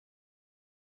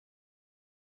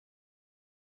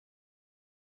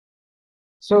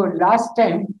So last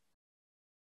time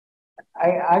I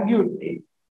argued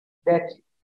that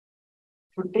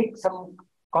to take some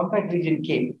compact region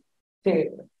K, say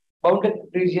bounded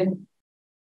region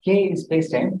K in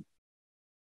space-time,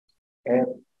 uh,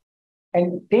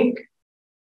 and take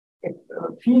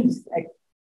fields at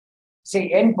say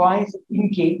n points in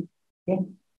K, okay,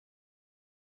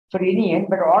 for any n,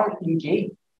 but all in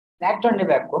K, act on the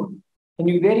vacuum, and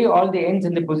you vary all the n's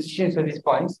and the positions of these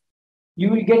points, you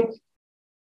will get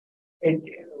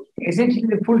essentially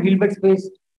the full Hilbert space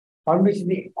on which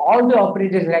all the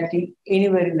operators are acting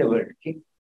anywhere in the world. Okay?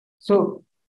 So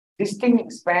this thing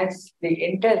spans the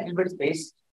entire Hilbert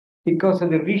space because of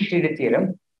the Riesz-Schreier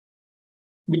theorem,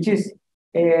 which is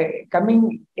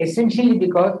coming essentially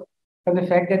because of the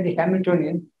fact that the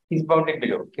Hamiltonian is bounded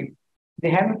below. Okay?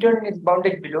 The Hamiltonian is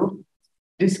bounded below.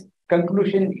 This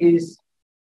conclusion is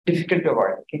difficult to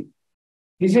avoid. Okay?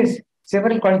 This has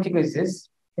several consequences.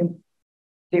 Okay?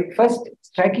 The first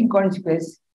striking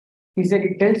consequence is that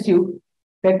it tells you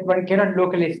that one cannot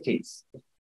localize states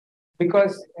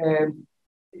because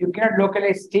you cannot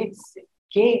localize states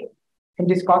K and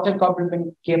this causal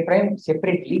complement K prime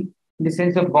separately in the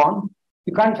sense of bond.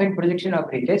 You can't find projection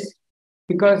operators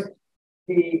because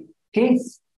the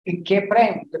states in K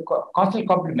prime, the causal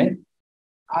complement,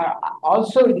 are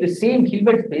also in the same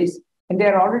Hilbert space and they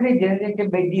are already generated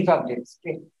by these objects,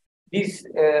 okay? These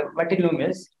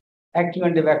multinomials acting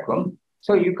on the vacuum.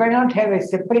 So you cannot have a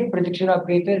separate projection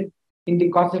operator in the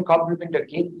causal complement of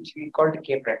K, which we call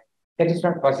K prime. That is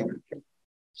not possible. Okay?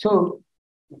 So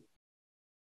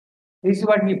this is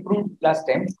what we proved last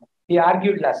time. We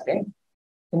argued last time.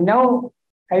 And now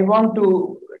I want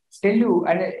to tell you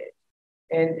an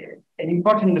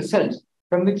important result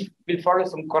from which will follow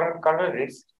some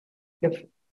corollaries. The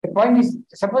point is,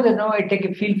 suppose that now I take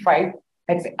a field phi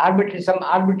at some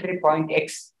arbitrary point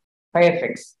x, phi of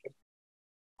x.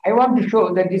 I want to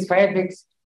show that this phi of x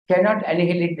cannot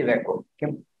annihilate the vacuum.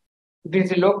 Okay? If it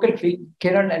is a local field, it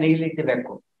cannot annihilate the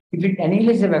vacuum. If it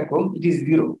annihilates the vacuum, it is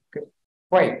zero. Okay?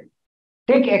 Why?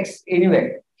 Take x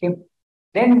anywhere. Okay?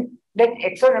 Then let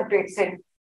x1 up to xn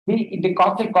be in the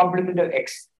causal complement of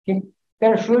x. Okay?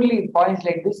 There are surely points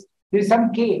like this. There is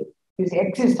some k. This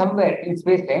x is somewhere in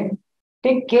space-time.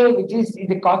 Take k, which is in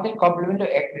the causal complement of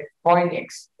x, point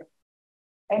x.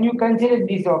 And you consider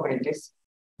these operators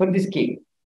for this k.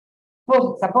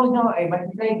 Suppose now I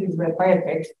multiply this by phi of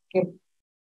x. Okay?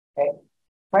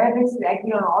 Phi of x is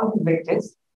acting on all these vectors,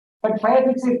 but phi of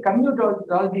x will commute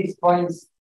all these points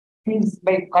fields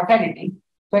by causality.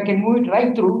 So I can move it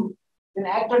right through, then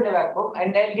act on the vacuum,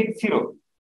 and I'll get zero.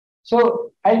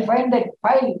 So I'll find that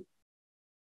phi,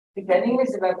 it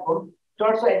annihilates the vacuum, it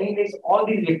also annihilates all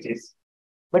these vectors.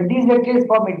 But these vectors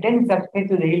form a dense subspace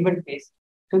to the Hilbert space,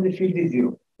 so the field is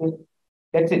zero. So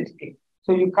that's it. Okay.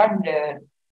 So you can't,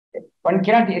 one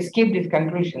cannot escape this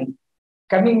conclusion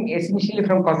coming essentially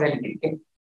from causality. Okay.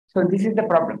 So this is the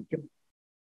problem.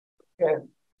 Okay.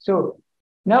 So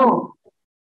now,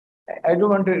 I don't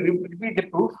want to repeat the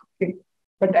proof, okay,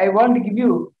 but I want to give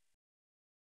you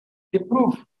the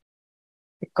proof,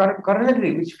 the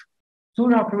corollary, which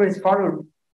soon afterwards followed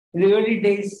in the early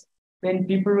days when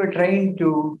people were trying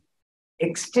to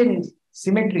extend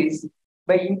symmetries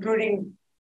by including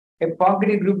a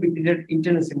Poincare group with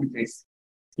internal symmetries.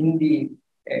 In the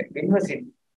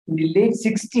in the late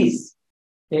 60s,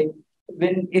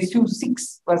 when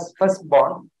SU6 was first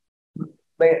born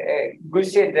by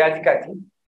Gulshe and Rajkati,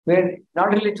 where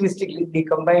non-relativistically they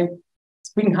combined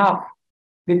spin half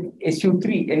with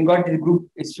SU3 and got the group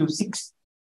SU6.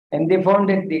 And they found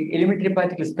that the elementary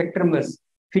particle spectrum was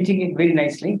fitting in very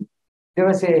nicely. There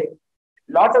was a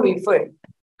lot of effort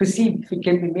to see if it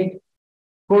can be made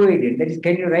covariant. That is,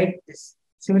 can you write this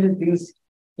similar things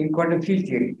in quantum field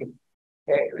theory,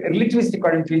 relativistic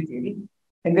quantum field theory?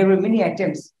 And there were many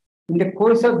attempts. In the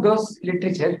course of those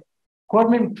literature,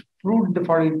 Korman proved the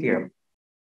following theorem.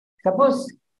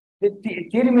 Suppose the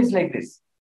theorem is like this.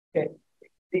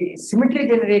 The symmetry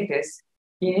generators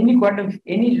in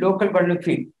any local quantum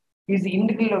field is the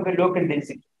integral of a local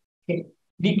density. Okay.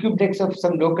 D cubed x of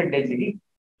some local density.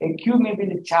 A q may be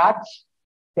the charge,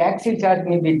 the axial charge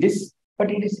may be this,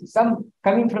 but it is some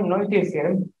coming from Noether's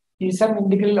theorem, it is some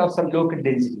integral of some local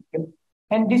density. Okay.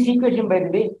 And this equation, by the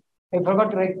way, I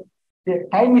forgot to write, the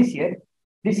time is here.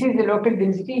 This is the local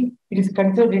density, it is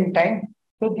conserved in time,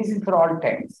 so this is for all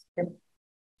times. Okay.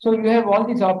 So you have all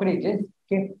these operators,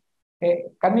 okay,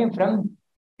 coming from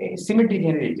symmetry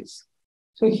generators.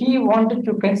 So he wanted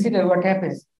to consider what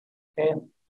happens.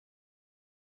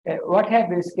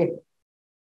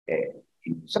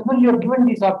 Suppose you are given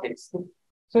these objects,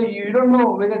 so you don't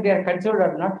know whether they are conserved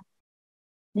or not.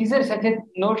 Is there such a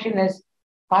notion as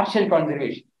partial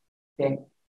conservation. Okay.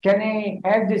 Can I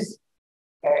have this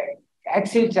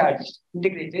axial charge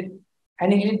integrated,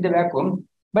 annihilate the vacuum,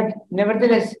 but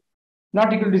nevertheless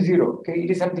not equal to zero? Okay,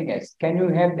 it is something else. Can you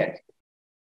have that?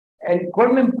 And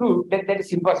Coleman proved that that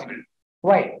is impossible.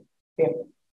 Why? Okay.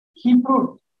 He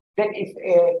proved that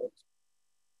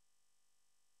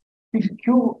if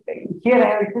Q, here I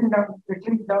have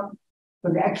written down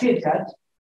for the axial charge,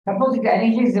 suppose it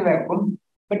annihilates the vacuum,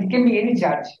 but it can be any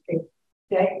charge.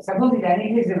 Okay. Suppose it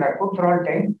annihilates the vacuum for all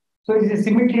time, so it is the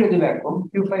symmetry of the vacuum.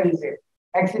 Q5 is a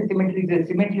axial symmetry, is the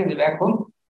symmetry of the vacuum.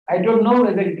 I don't know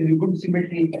whether it is a good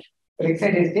symmetry for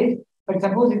excited state, but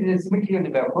suppose it is a symmetry of the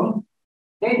vacuum,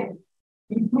 then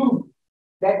we prove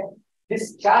that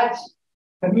this charge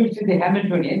commutes to the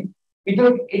Hamiltonian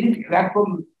without any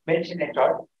vacuum mentioned at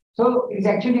all. So it's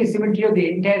actually a symmetry of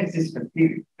the entire system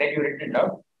that you written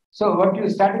down. So what you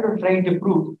started on trying to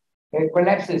prove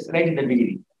collapses right in the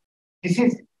beginning. This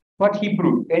is what he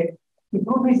proved. Right? He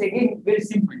proved is again very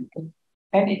simple.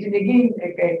 And it is again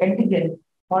a contingent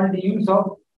on the use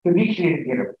of the weak shear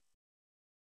theorem.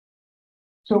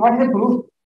 So what is the proof?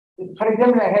 For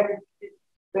example, I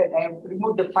have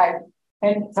removed the 5,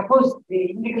 and suppose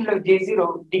the integral of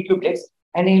J0 d cubed x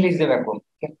annihilates the vacuum.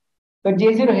 Okay. But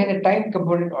J0 has a time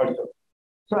component also.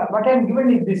 So what I am given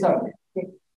is this object. Okay.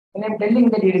 And I am telling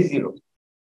that it is 0.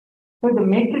 So the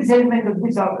matrix element of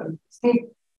this state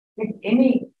with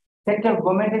any set of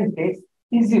momentum states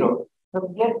is 0.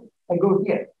 From here I go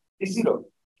here, is 0.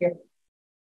 Okay.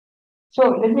 So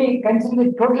let me consider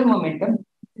the total momentum,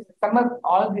 sum of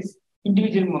all these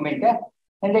individual momenta,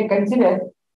 and I consider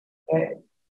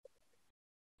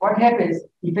what happens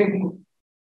if I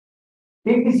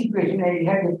take this equation. I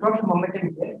have the total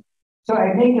momentum here. So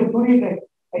I make a Fourier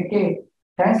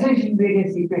translation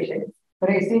variance equation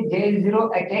where I say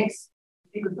J0 at x is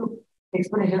equal to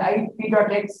exponential I p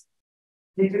dot x,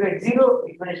 J0 at 0,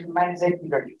 exponential minus I p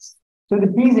dot x. So the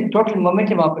p is a total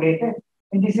momentum operator,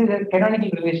 and this is a canonical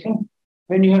relation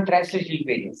when you have translational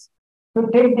variance. So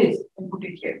take this and put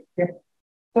it here. Okay?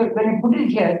 So when I put it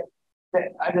here,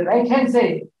 at the right hand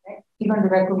side, on the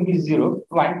vacuum is 0,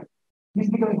 1. This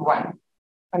becomes 1.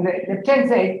 On the left hand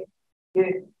side,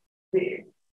 the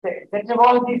set of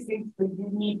all these things will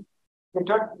give me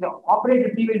the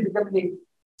operator P will become the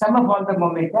sum of all the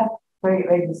momenta. So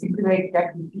I simply write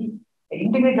capital P, I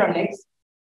integrate on x,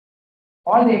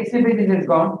 all the x derivative is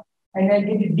gone, and I'll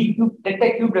get the d cube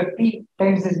delta cubed of P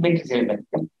times this matrix element.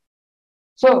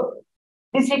 So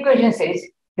this equation says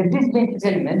that this matrix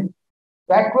element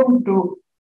vacuum to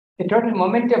the total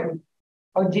momentum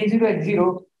of J0 at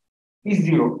 0 is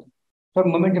 0. So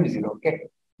momentum is 0. Okay.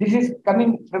 This is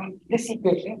coming from this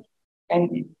equation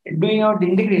and doing out the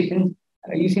integration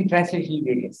using translational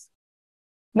variance.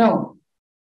 Now,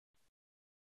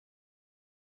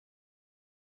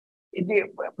 the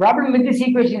problem with this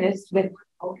equation is that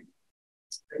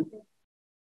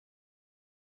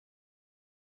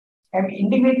I'm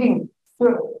integrating.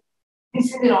 So this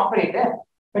is an operator,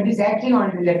 but it's acting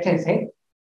on the left hand side.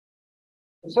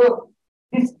 So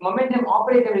this momentum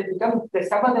operator will become the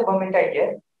sum of the momenta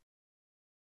here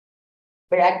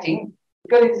by acting,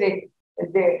 because it's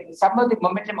the sum of the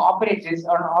momentum operators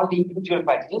on all the individual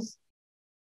particles.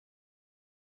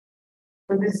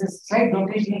 So this is a slight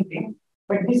rotational thing,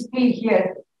 but this P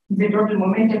here is the total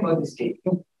momentum of the state.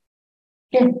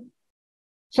 Okay.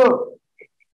 So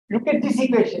look at this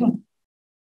equation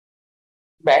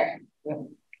back.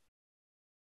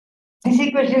 This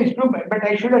equation is true, but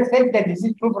I should have said that this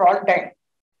is true for all time.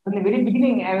 From the very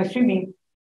beginning, I was assuming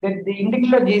that the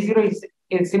integral of J0 is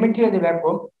a symmetry of the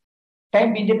vacuum,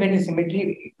 time independent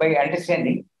symmetry by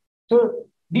understanding. So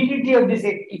ddt of this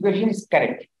equation is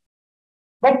correct.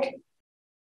 But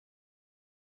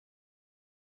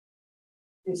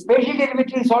the spatial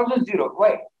derivative is also 0.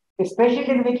 Why? The spatial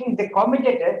derivative is the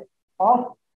commutator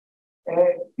of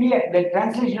the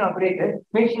translation operator,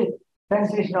 spatial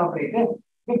translation operator,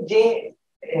 with J.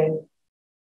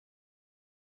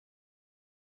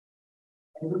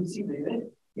 I don't see this.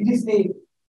 It is the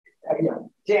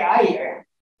Ji.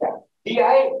 Di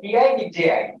with Ji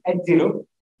at 0.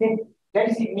 Okay. That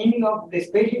is the meaning of the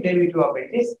spatial derivative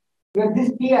operators. Because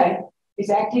this Pi is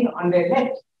acting on the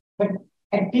left, but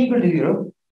at t equal to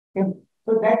 0. Okay.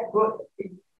 So that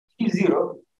is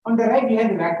 0. On the right, we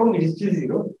have the vacuum, it is still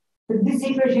 0. So this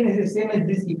equation is the same as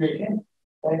this equation.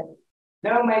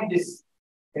 Never mind this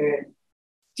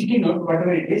sticky note,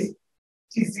 whatever it is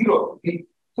 0. Okay.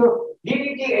 So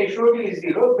ddt I showed you is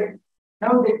 0, but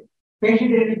now the spatial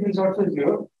derivative is also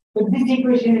 0. So this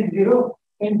equation is 0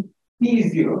 and p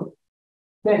is 0.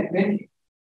 Then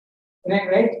when I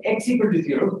write x equal to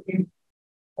 0,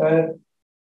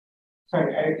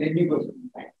 Sorry, let me go.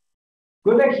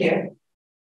 Go back here.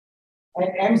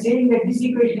 I'm saying that this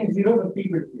equation is 0 for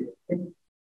people here.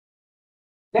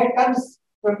 That comes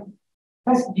from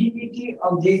first dpt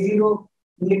of J0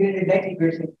 integrated that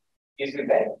equation is with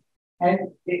that.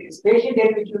 And the spatial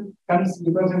derivative comes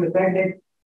because of the fact that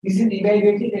this is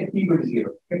evaluated at p equal to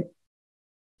 0. Okay?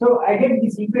 So I get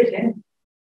this equation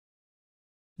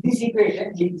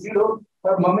is 0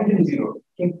 for momentum 0.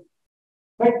 Okay?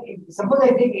 But suppose I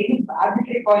take any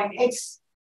arbitrary point x,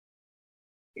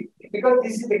 because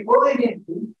this is the covariant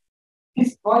field,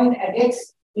 this point at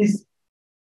x is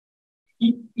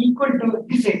equal to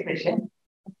this expression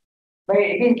by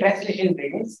again translation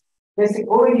variance. There's a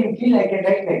covariant field I can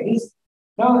write like this.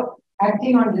 Now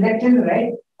acting on the left and the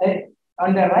right,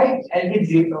 on the right I'll get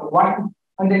 0, 1.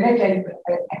 On the left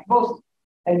at most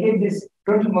I'll get this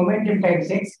total momentum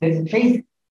times x. There's a phase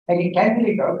I can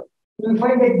calculate out. You will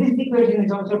find that this equation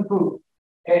is also true.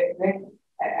 When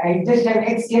I just have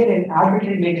x here and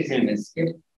arbitrary lattice elements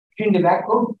between the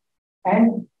vacuum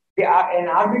and an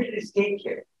arbitrary state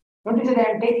here. Notice that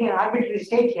I am taking an arbitrary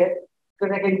state here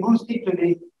because I can boost it to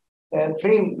the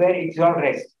frame where it's all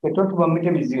rests. The total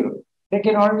momentum is 0. That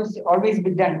can always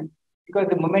be done because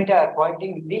the momenta are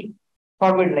pointing in the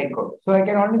forward line code. So I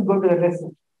can always go to the rest.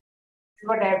 This is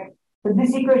what I have. So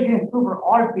this equation is true for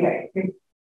all pi.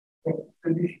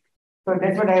 So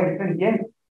that's what I have written here.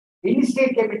 Any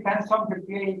state can be transformed to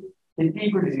pi is p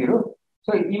equal to 0.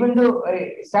 So even though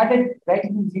I started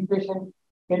writing this equation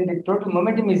when the total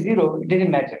momentum is 0, it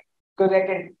didn't matter because I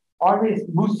can always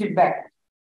boost it back,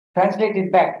 translate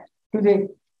it back to the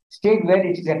state where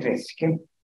it is at rest. Okay?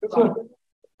 So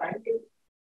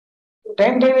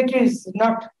time derivative is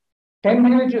not time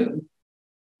derivative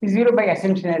is 0 by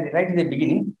assumption right at the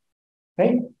beginning,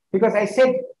 right? Because I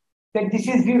said that this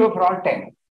is 0 for all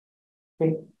time.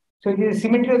 Okay. So it is a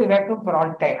symmetry of the vacuum for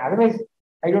all time. Otherwise,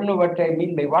 I don't know what I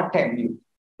mean by what time you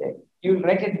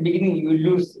right at the beginning you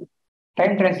lose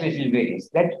time translation variance.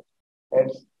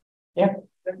 Yeah.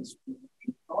 That is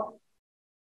not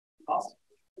last.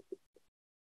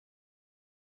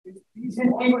 This is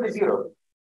p equal to 0.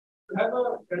 Have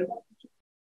a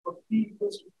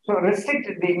so restrict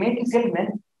the matrix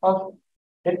element of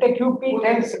delta qp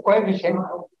times coefficient.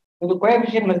 So the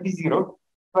coefficient must be 0.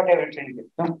 Whatever it is.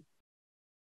 No?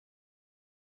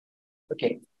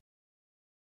 Okay.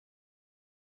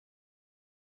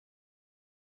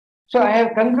 So I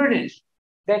have concluded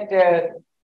that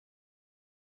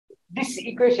this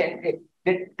equation,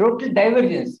 the total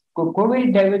divergence,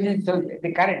 covariant divergence of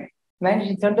the current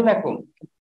vanishes on the vacuum.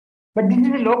 But this is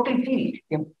a local field.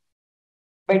 Okay?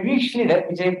 By Riedschneider,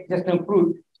 which I just now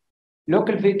proved,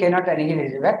 local field cannot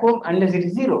annihilate the vacuum unless it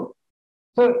is 0.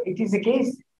 So it is the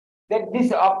case that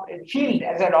this field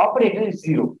as an operator is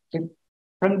 0. Okay?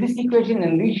 From this equation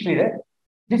in Riedschneider,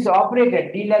 this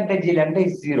operator d lambda j lambda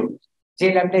is 0.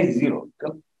 J lambda is 0.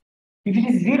 Okay? If it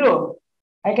is 0,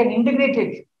 I can integrate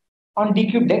it on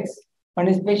d cubed x on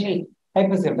a spatial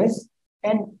hypersurface,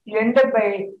 and you end up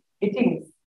by getting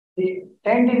the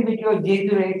time derivative of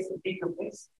j0x d cubed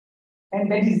x,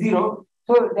 and that is 0.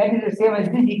 So that is the same as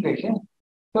this equation.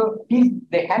 So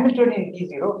the Hamiltonian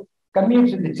T0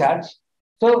 commutes with the charge.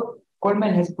 So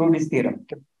Coleman has proved his theorem.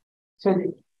 So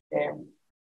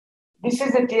this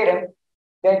is the theorem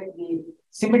that the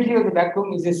symmetry of the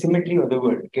vacuum is the symmetry of the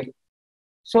world. Okay?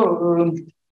 So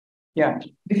yeah,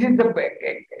 this is the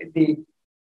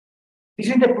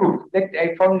proof that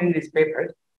I found in this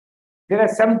paper. There are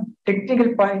some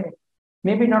technical points,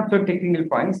 maybe not so technical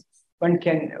points, one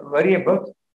can worry about.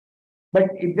 But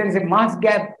if there is a mass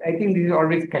gap, I think this is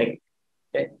always correct.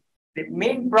 Okay? The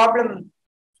main problem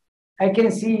I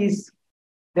can see is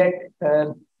that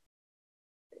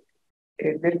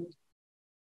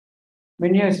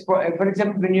when you, for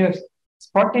example, when you have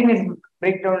spontaneous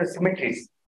breakdown of symmetries,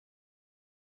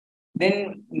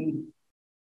 then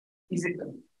is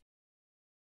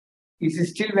it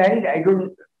still valid? I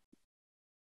don't.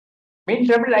 Main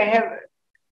trouble I have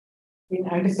in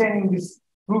understanding this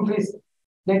proof is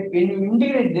that when you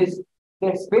integrate this,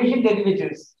 the spatial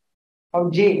derivatives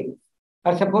of J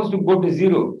are supposed to go to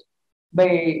 0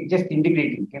 by just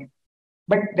integrating them.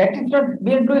 But that is not,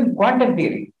 we are doing quantum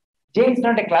theory. J is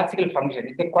not a classical function,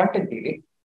 it's a quantum theory.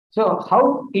 So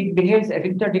how it behaves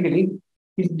asymptotically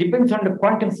depends on the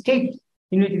quantum state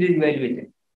in which it is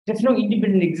evaluated. There's no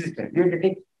independent existence. You have to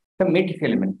take some matrix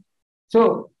element.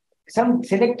 So some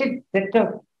selected set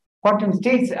of quantum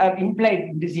states are implied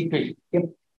in this equation. Okay?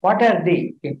 What are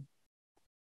they? Okay?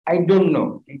 I don't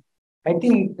know. Okay? I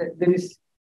think that there is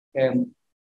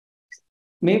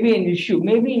maybe an issue.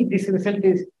 Maybe this result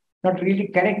is not really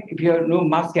correct if you have no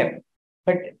mass gap.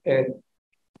 But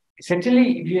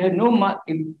certainly, if you have no mass,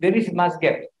 if there is mass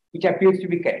gap, which appears to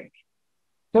be correct.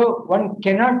 So one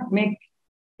cannot make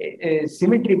a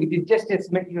symmetry which is just a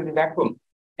symmetry of the vacuum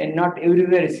and not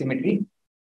everywhere is symmetry,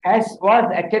 as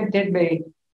was attempted by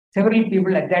several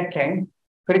people at that time.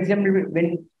 For example,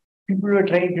 when people were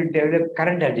trying to develop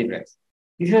current algebras,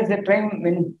 this was the time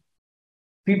when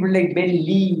people like Ben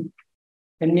Lee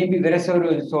and maybe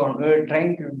Veresoro and so on were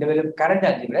trying to develop current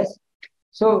algebras.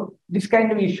 So this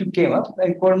kind of issue came up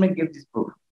and Coleman gave this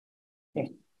proof.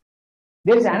 Okay.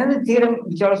 There is another theorem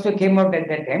which also came out at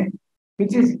that time,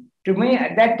 which is, to me,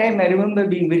 at that time, I remember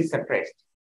being very surprised.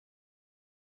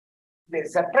 The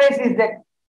surprise is that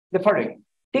the following.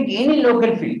 Take any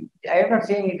local field. I am not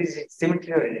saying it is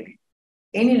symmetry or anything.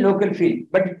 Any local field,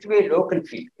 but it's a local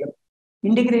field. Okay.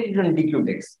 Integrated on dq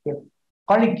x. Okay.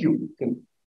 Call it q. Okay.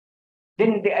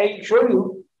 Then I'll show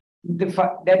you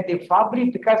that the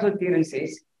Fabry-Picasso theorem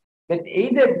says that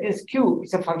either this q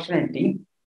is a function of t,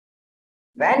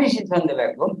 vanishes on the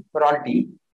vacuum for all t.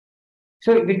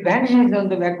 So if it vanishes on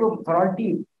the vacuum for all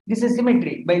t, this is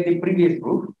symmetry by the previous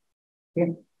proof.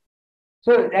 Okay.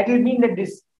 So that will mean that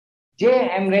this J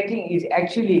I'm writing is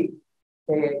actually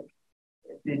the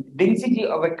density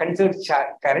of a conserved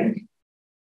current,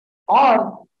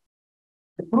 or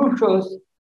the proof shows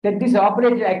that this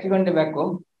operator acting on the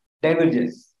vacuum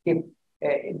diverges. Okay.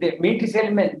 The matrix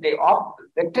element, the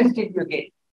vector state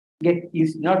you get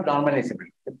is not normalizable.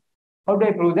 How do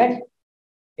I prove that?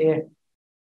 It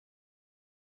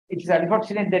is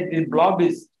unfortunate that this blob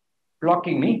is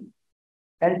blocking me.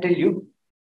 I'll tell you.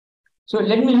 So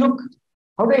let me look.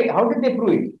 How did they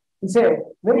prove it? It's a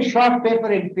very short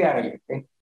paper in PRL. Okay?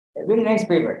 A very nice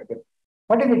paper. Okay?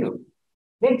 What did they do?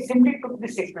 They simply took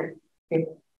this expression, okay,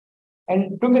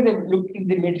 and took a look in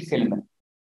the matrix element.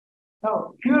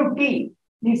 Now, Q of T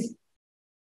is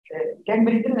can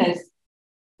be written as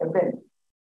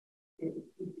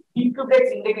dq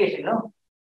integration. No?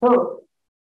 So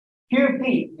Q of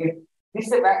T, this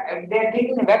is they are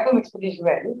taking the vacuum exponential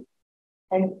value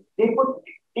and they put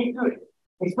dq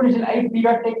exponential I p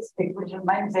dot x, exponential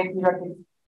minus I p dot x,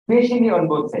 spatially on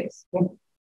both sides. Okay?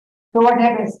 So what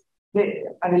happens?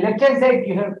 On the left hand side,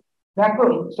 you have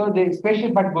vacuum, so the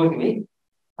spatial part goes away.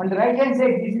 On the right hand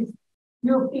side, this is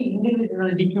Q of t integrated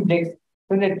on d cubed x.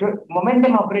 So the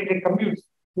momentum operator computes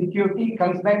with Q of t,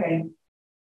 comes back and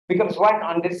becomes 1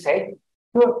 on this side.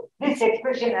 So this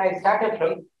expression I started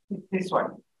from this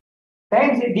one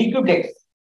times the d cubed x.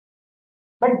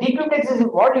 But d cubed x is the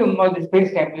volume of the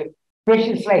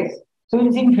spatial slice. So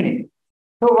it's infinite.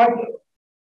 So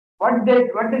what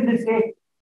does this say?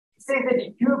 It says that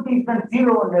if Q of t is not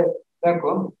 0 on the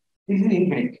vacuum, this is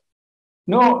infinite.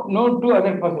 No two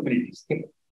other possibilities. Okay.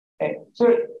 So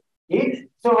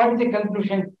what is the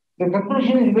conclusion? The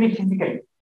conclusion is very physical. If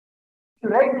you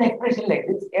write an expression like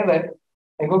this ever,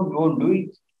 I hope you won't do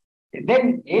it.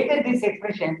 Then either this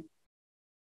expression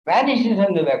vanishes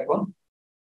on the vacuum,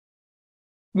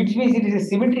 which means it is a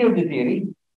symmetry of the theory,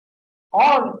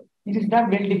 or it is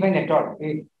not well defined at all.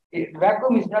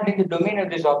 Vacuum is not in the domain of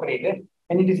this operator,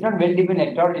 and it is not well defined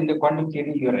at all in the quantum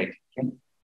theory you are writing. Okay.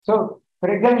 So, for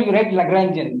example, you write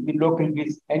Lagrangian with local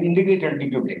fields and integrate on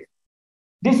dq x.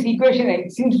 This equation,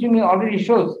 it seems to me, already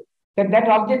shows that that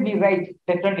object we write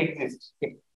does not exist.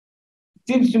 Okay. It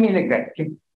seems to me like that. Okay.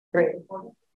 Right.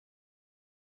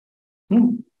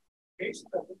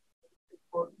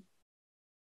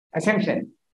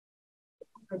 Assumption.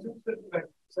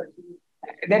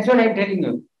 That's what I'm telling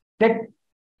you. That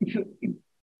if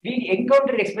we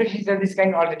encounter expressions of this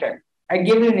kind all the time. I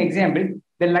gave you an example.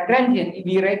 The Lagrangian,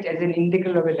 we write as an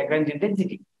integral of a Lagrangian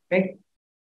density, right?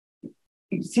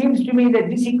 It seems to me that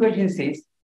this equation says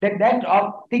that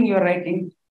thing you're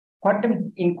writing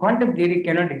in quantum theory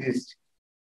cannot exist.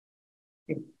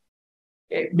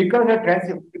 Because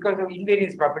of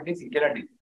invariance properties, it cannot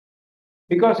exist.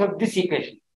 Because of this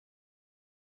equation.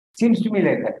 Seems to me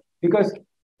like that. Because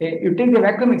you take the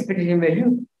vacuum expectation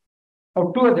value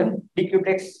of two of them, d cubed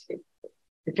x.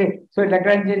 Okay. So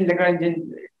Lagrangian,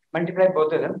 multiply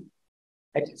both of them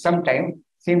at some time,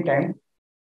 same time.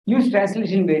 Use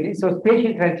translation variance, so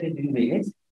spatial translation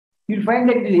variance. You'll find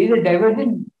that it is either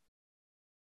divergent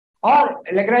or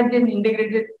Lagrangian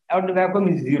integrated out of vacuum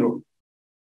is 0.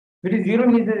 If it is 0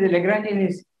 means that the Lagrangian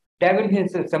is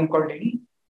divergence of some quantity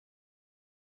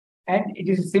and it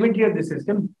is a symmetry of the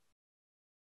system.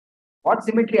 What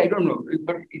symmetry, I don't know,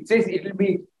 but it says it will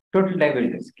be total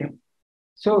divergence. Okay?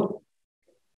 So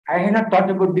I have not thought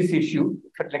about this issue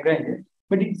for Lagrangian,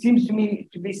 but it seems to me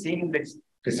to be seeing this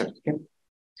result. Okay?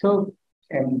 So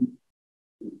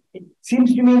it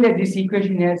seems to me that this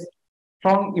equation has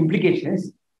strong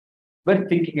implications worth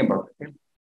thinking about. Okay?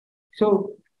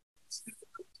 So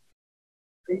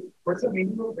What's the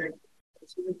meaning of that?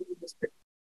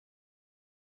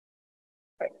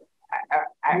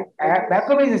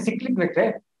 Vacuum is a cyclic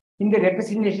vector in the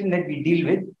representation that we deal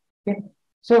with. Okay?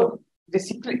 So the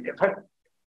cyclic,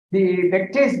 the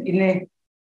vectors in a,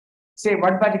 say,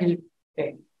 one particle,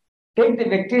 take the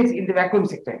vectors in the vacuum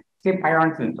sector, say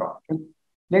pions and so on. Okay?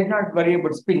 Let's not worry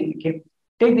about spin. Okay?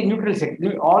 Take the neutral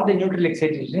sector, all the neutral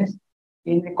excitations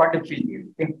in the quantum field theory.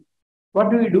 Okay? What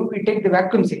do? We take the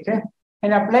vacuum sector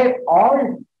and apply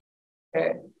all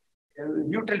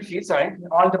neutral fields on it,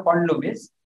 all the polynomials,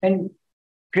 and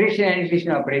creation and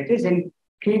annihilation operators, and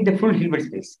create the full Hilbert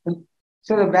space.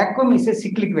 So the vacuum is a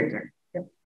cyclic vector. Okay?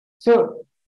 So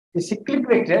the cyclic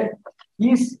vector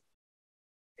is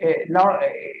now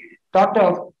thought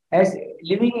of as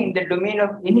living in the domain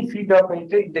of any field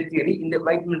operator in the theory in the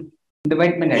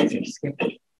Weightman axis.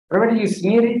 Okay? Provided you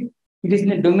smear it, it is in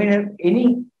the domain of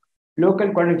any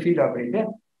local quantum field operator.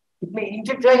 It may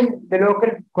intertwine the local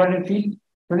quantum field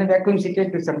from the vacuum sector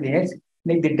to something else,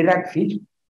 like the Dirac field,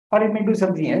 or it may do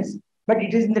something else, but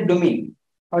it is in the domain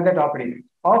of that operator,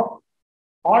 of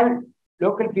all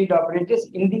local field operators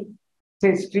in the,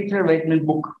 say, Strickler-Weightman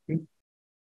book. Okay?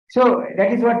 So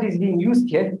that is what is being used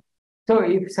here. So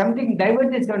if something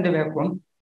diverges from the vacuum,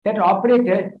 that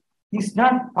operator is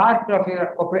not part of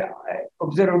your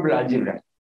observable algebra.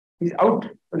 Is out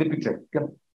of the picture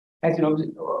as an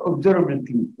observable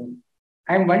thing.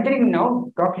 I'm wondering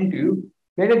now, talking to you,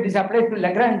 whether this applies to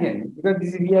Lagrangian, because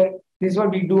this is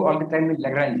what we do all the time with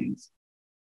Lagrangians.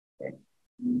 Okay.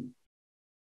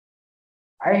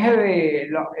 I have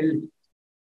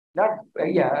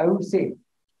I would say,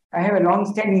 I have a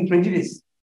long-standing prejudice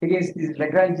against these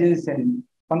Lagrangians and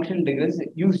functional integrals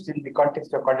used in the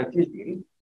context of quantum field theory.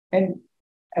 And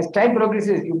as time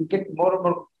progresses, you get more and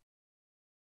more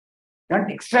not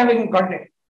extravagant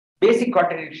basic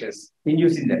contradictions in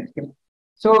using that.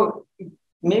 So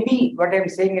maybe what I'm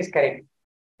saying is correct.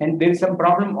 And there is some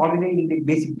problem already in the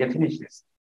basic definitions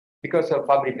because of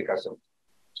Fabry-Picasso.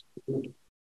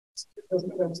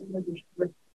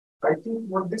 I think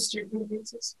what this statement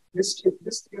means is this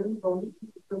theory only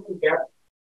from a gap.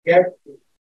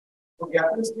 So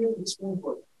gap is the smooth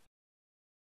word.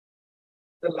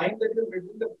 The line that you're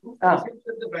written, the proof is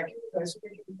that the vacuum is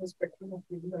isolated in the spectrum of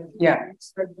field. Yeah.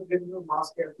 It's that there is no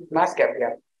mass gap. Mass gap,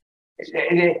 yeah.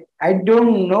 I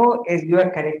don't know if you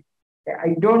are correct.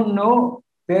 I don't know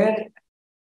where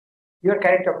you are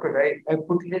correct, of course. I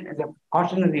put it as a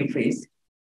cautionary phrase,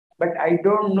 but I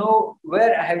don't know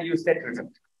where I have used that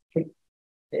result. Okay.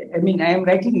 I mean, I am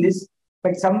writing this,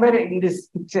 but somewhere in this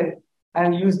picture, I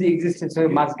have used the existence of a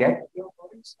mass gap. You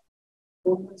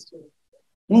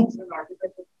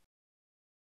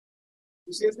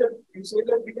say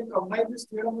that we can combine this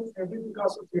theorem with every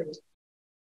Picasso theorem.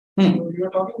 So you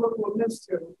are talking about Coleman's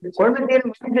theorem. Coleman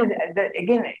theorem,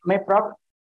 again, my problem,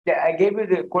 I gave you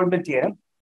the Coleman theorem,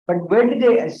 but where did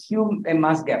they assume a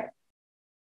mass gap?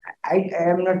 I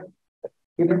am not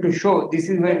able to show this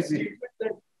is where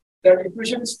that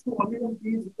equation is true only when P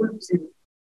is equal to 0.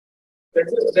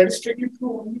 That is strictly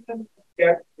true only when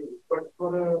gap is. But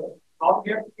for a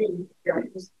non-gap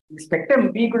is the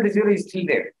spectrum P equal to 0 is still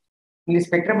there in the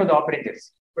spectrum of the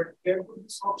operators. But there could be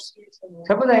soft states.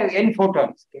 Suppose I have n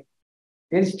photons. Okay?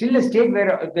 There is still a state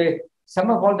where the sum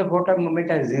of all the photon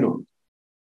momenta is 0.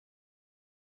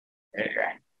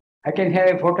 I can have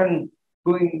a photon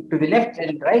going to the left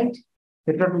and right,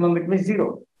 the total momentum is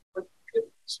 0. But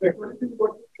speculatively,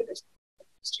 what we can expect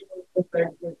the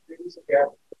fact that there is a gap.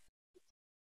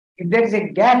 If there is a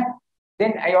gap,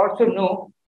 then I also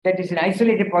know that it's an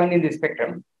isolated point in the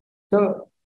spectrum.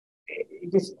 So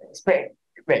it is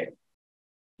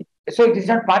so it is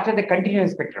not part of the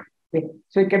continuous spectrum. Okay?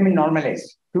 So it can be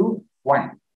normalized to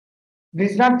 1. If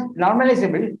it is not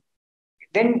normalizable,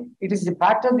 then it is a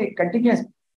part of the continuous,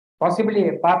 possibly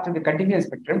a part of the continuous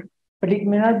spectrum, but it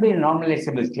may not be a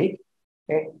normalizable state.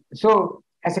 Okay? So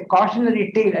as a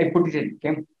cautionary tale, I put it in,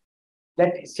 okay?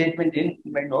 That statement in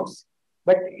my notes.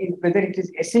 But whether it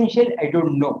is essential, I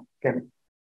don't know. Okay?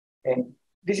 And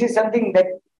this is something that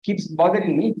keeps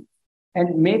bothering me.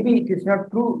 And maybe it is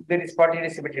not true there is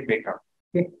spontaneous symmetry breakdown.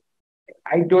 Okay?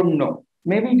 I don't know.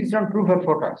 Maybe it is not true for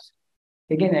photons.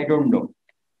 Again, I don't know.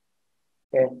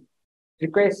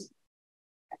 Requires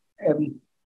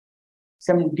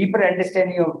some deeper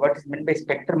understanding of what is meant by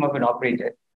spectrum of an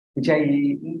operator, which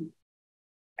I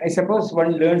suppose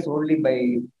one learns only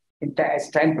by as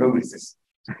time progresses.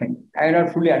 I have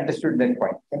not fully understood that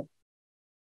point. Okay?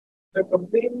 The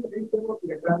complaint is about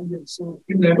Lagrangian. So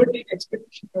you never take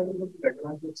expectation value of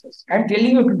Lagrangian system. I'm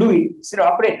telling you to do it. It's an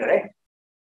operator, right?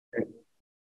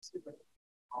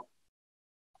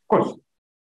 course.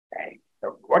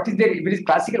 What is there? If it is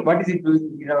classical, what is it doing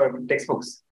in our textbooks?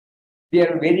 We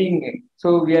are varying,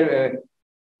 so we are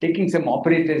taking some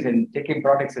operators and taking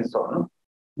products and so on.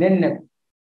 Then,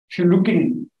 if you look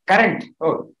in current,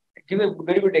 give a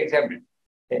very good example.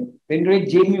 Okay. When you write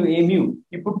JMU, AMU,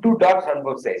 you put two dots on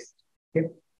both sides, okay,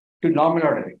 to normal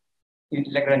ordering in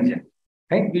Lagrangian.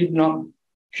 Right? We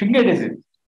Schwinger does it.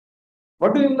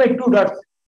 What do you mean by two dots?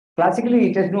 Classically,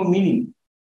 it has no meaning.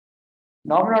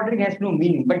 Normal ordering has no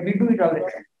meaning, but we do it all the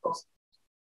time.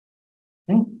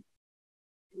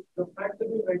 The fact that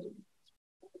we write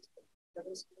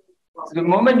the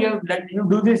moment you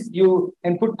do this,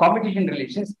 and put competition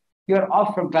relations, you are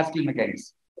off from classical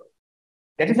mechanics.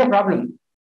 That is a problem.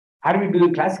 Are we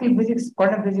doing classical physics,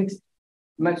 quantum physics?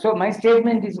 So my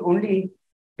statement is only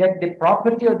that the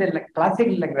property of the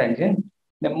classical Lagrangian,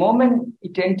 the moment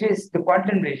it enters the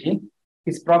quantum regime,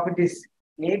 its properties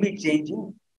may be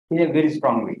changing in a very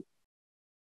strong way.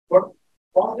 But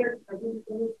all that I think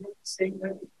saying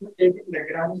that if you take it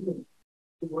Lagrangian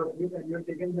to work with and you're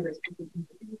taking the restriction,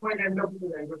 you might end up with the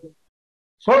Lagrangian.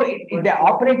 So the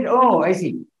operator, I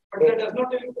see. But that does not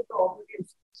tell you that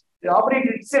the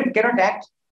operator itself cannot act,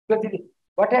 because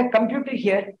what I have computed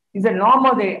here is the norm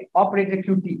of the operator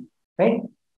Qt, right?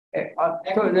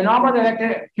 So the norm of the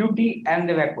vector Qt and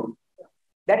the vacuum.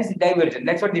 That is divergent.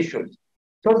 That's what this shows.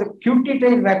 So the Qt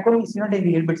times vacuum is not in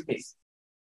the Hilbert space.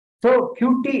 So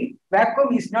Qt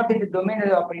vacuum is not in the domain of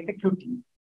the operator Qt.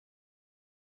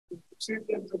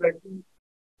 the vacuum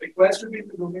requires to be in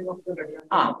the domain of the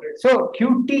Lagrangian. So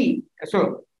Qt,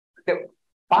 so the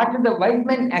part of the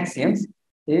Weizmann axioms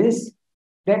is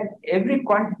that every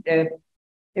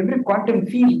quantum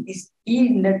field is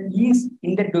in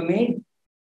the domain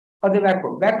of the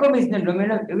vacuum. Vacuum is in the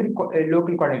domain of every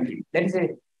local quantum field. That is a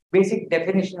basic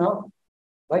definition of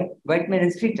Weizmann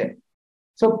and Streeter.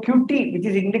 So Qt, which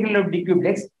is integral of d cubed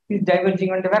x, is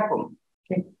diverging on the vacuum.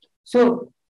 Okay.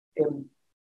 So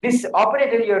this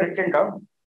operator you have written down,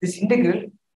 this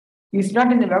integral, is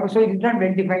not in the vacuum, so it is not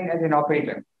well defined as an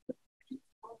operator.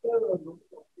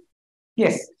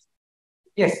 Yes,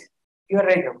 you are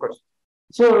right, of course.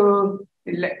 So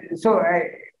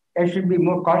I should be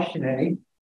more cautionary.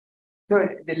 So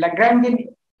the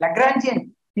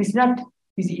Lagrangian is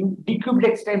in d cubed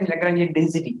x times Lagrangian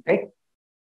density, right?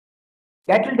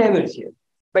 That will diverge here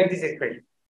by this expression.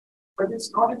 But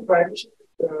it's not in violation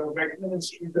with Weizmann and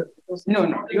Streeter.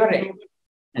 No, you are right.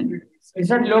 It's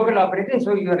not local operator,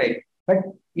 so you are right. But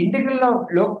integral of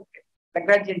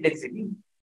Lagrangian density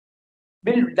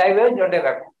will diverge on the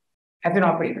vacuum as an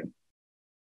operator.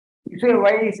 So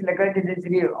why is Lagrangian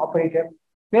density an operator?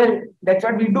 Well, that's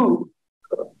what we do.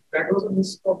 That was a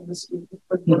miss of this statement,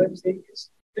 but what I'm saying is,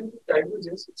 in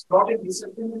divergence, it's not in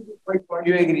disagreement with my point.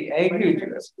 You agree? I agree with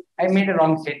you. I made a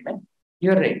wrong statement.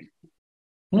 You're right.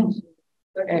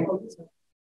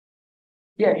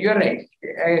 Yeah, you're right.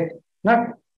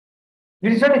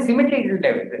 This is not a symmetrical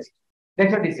divergence.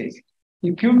 That's what it says.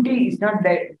 If Qt is not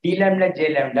d lambda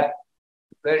j lambda,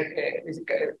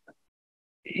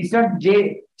 it's not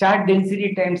j charge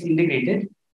density times integrated,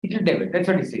 it will diverge. That's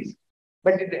what it says.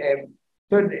 But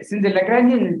so since the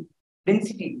Lagrangian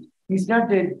density is not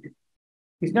the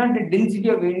density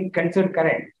of any conserved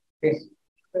current, yes,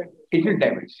 it will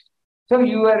diverge. So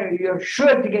you are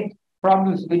sure to get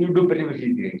problems when you do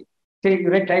perturbation integration. Say you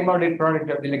write time-ordered product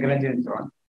of the Lagrangian and so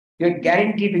on. You're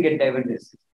guaranteed to get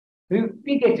divergence.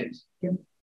 We get it. Okay?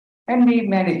 And we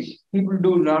manage. People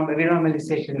do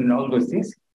renormalization and all those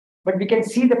things. But we can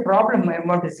see the problem I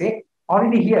want to say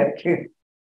already here,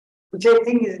 which I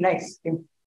think is nice.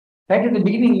 Right at the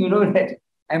beginning, you know that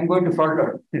I'm going to fall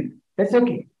down. That's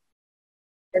okay.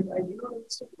 And I do not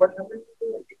understand what happened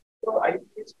to the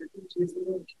IPS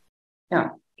between.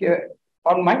 Yeah.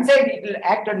 On one side, it will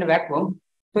act on the vacuum,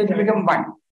 so it will become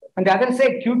one. On the other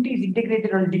side, Qt is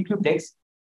integrated on d cubed x,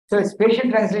 so spatial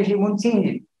translation won't change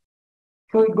it.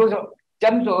 So it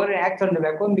jumps over and acts on the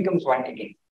vacuum, becomes one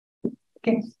again.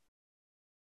 Okay.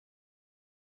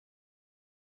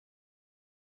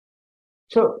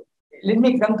 So let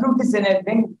me conclude this and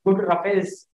then go to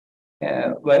Raphael's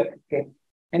work. Okay.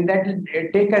 And that will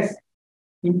take us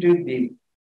into the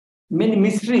many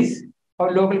mysteries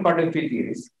of local quantum field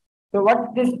theories. So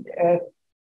what is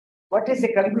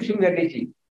the conclusion we are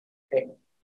reaching? Okay.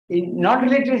 In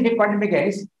non-relativistic quantum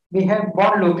mechanics, we have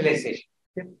bond localization.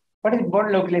 Okay. What is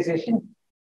bond localization?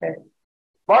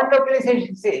 Bond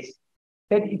localization says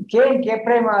that if K and K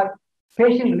prime are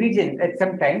spatial regions at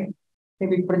some time,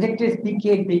 we project as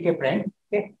Pk and Pk prime.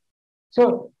 Okay.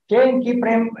 So K and K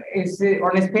prime is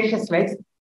on a spatial slice,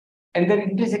 and the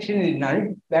intersection is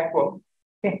null, vacuum.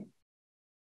 Okay.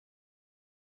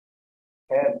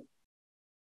 Uh,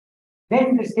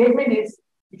 then the statement is,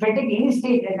 if I take any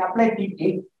state and apply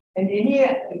pk, and any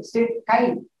state chi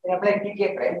and apply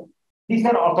pk prime, these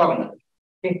are orthogonal.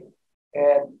 Okay.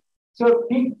 So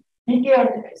pk on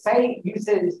psi gives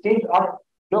a state or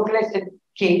localized at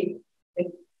k,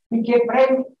 and pk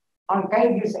prime on chi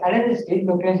gives another state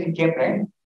localized in k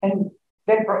prime, and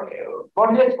that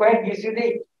modular square gives you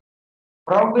the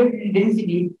probability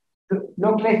density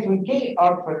localized in k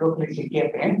or for localized in k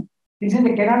prime. This is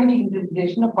the canonical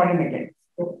interpretation of quantum mechanics.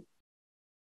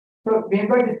 So we have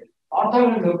got this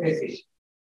orthogonal localization.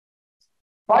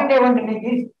 Point I want to make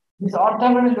is this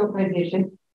orthogonal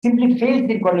localization simply fails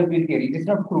in quantum field theory. It is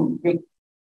not true.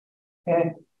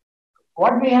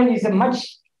 What we have is a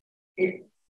much, it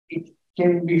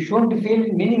can be shown to fail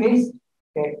in many ways.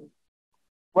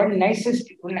 One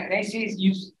nicest is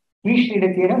use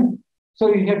Frisch-Schlieder theorem.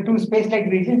 So you have two space-like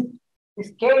regions.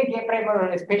 This K and K prime are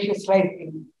on a spatial slide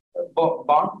in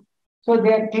bond. So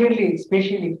they are clearly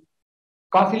spatially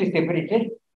causally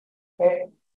separated.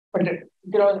 But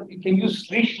you can use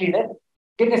Frisch-Schlieder,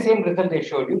 get the same result I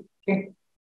showed you. Okay.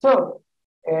 So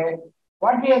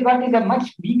what we have got is a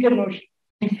much weaker notion,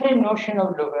 different notion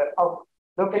of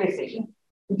localization,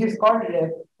 which is called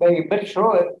by Bert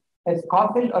Schroer as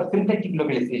causal or synthetic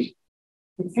localization.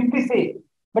 It simply says,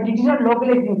 but it is not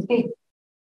localized in state.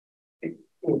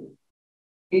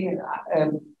 In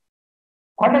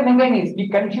quantum mechanics, we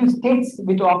confuse states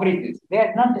with operators. They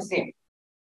are not the same.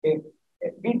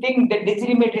 We think that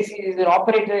density matrix is an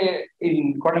operator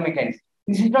in quantum mechanics.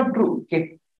 This is not true.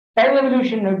 Okay. Time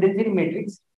evolution of density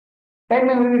matrix, time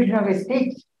evolution of a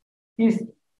state is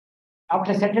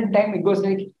after a certain time it goes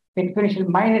like exponential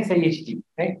minus IHT,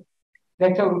 right?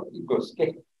 That's how it goes.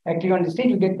 Okay. Actually, on the state,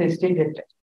 you get the state that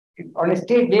on a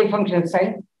state wave function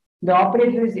side, the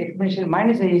operator is exponential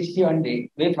minus IHT on the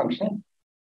wave function.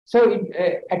 So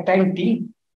at time t,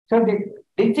 so the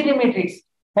density matrix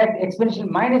has exponential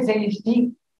minus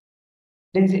IHT,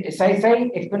 psi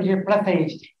exponential plus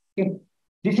IHT. Okay.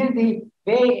 This is the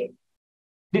way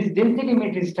this density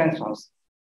matrix transforms.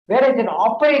 Whereas an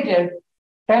operator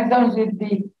transforms with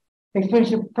the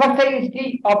exponential plus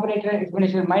IHT, operator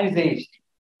exponential minus IHT.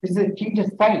 This is a change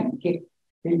of sign. Okay.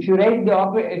 If you write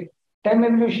the time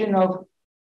evolution of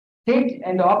state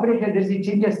and the operator, there is a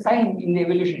change of sign in the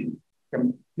evolution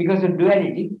because of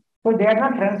duality. So they are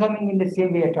not transforming in the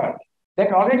same way at all.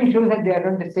 That already shows that they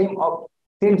are not the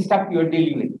same stuff you are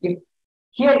dealing with. If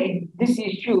here, this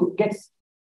issue gets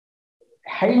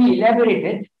highly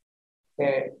elaborated,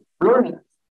 blown,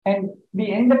 and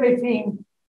we end up by saying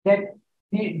that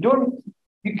you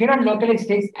cannot localize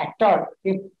states at all.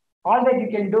 If all that you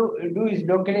can do is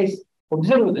localize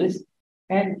observables,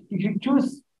 and if you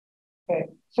choose,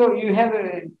 so you have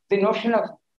the notion of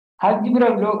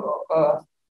algebra of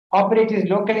operators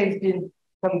localized in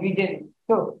some region.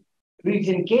 So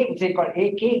region K, which they call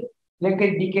AK,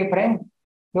 localized DK prime,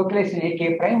 localized in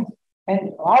AK prime,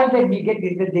 and all that we get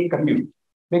is that they commute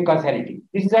by causality.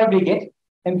 This is how we get,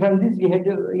 and from this we have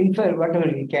to infer whatever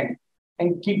we can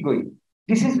and keep going.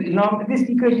 This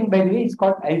equation, by the way, is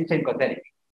called Einstein causality.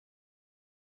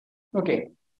 Okay.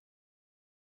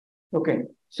 Okay.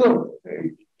 So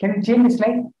can you change the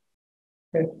slide?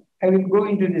 I will go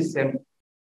into this.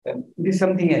 This is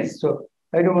something else. So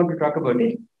I don't want to talk about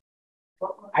it.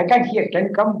 I can't hear. Can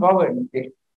you come forward?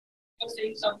 You're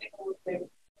saying something about the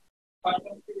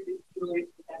quantum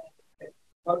field.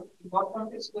 What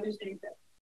context were you saying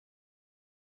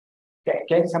that?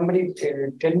 Can somebody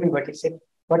tell me what he said?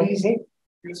 What did he say?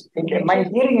 My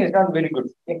hearing is not very good.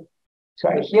 Okay? So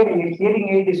hearing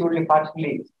aid is only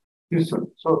partially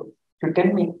useful. So to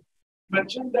tell me. You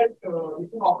mentioned that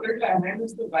if an operator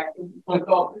enhances the vacuum, but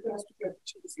the operator has to get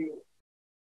zero.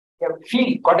 Yeah,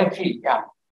 field, quantum field, yeah.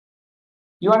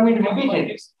 You want me to repeat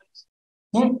it?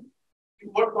 In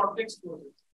what context was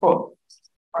it? Oh,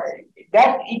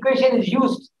 that equation is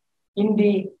used in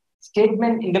the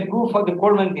statement in the proof of the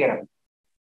Coleman theorem.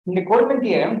 In the Coleman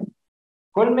theorem,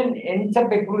 Coleman ends up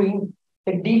by proving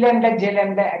that d lambda j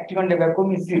lambda acting on the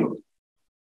vacuum is zero.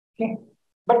 Okay,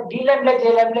 but d lambda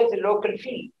j lambda is a local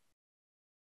field.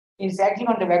 It's acting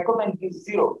on the vacuum and is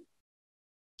zero.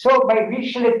 So by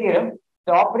Frisch-Schlieder theorem,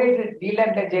 the operator d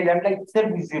lambda j lambda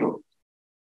itself is zero.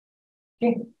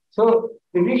 Okay, so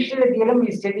the Frisch-Schlieder theorem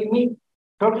is telling me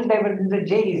total divergence of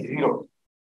J is zero.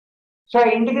 So I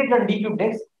integrate on d cube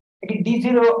x, I get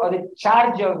d0 or the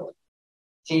charge of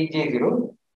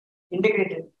J0,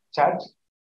 integrated charge.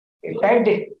 Does it have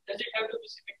to be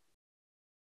symmetric?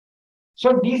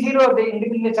 So d0 of the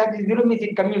integrated charge is 0 means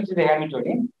it commutes to the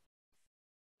Hamiltonian.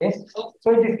 Yes. So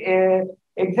it is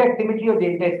exact symmetry of the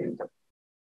entire system.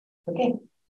 Okay.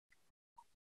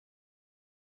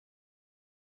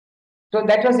 So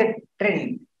that was a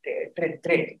thread.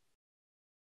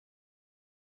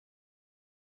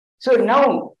 So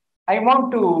now I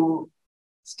want to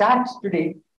start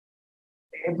today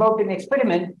about an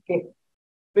experiment, okay,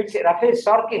 which Raphael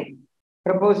Sorkin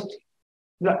proposed,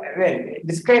 well,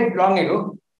 described long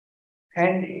ago.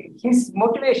 And his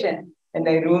motivation, and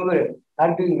I remember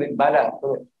arguing with Bala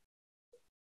for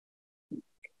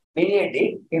many a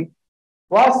day,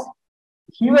 was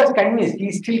he was convinced, he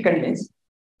is still convinced,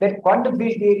 that quantum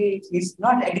field theory is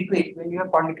not adequate when you have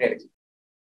quantum gravity.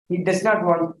 He does not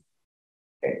want.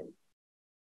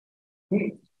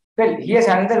 He has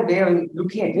another way of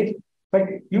looking at it, but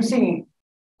using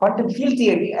quantum field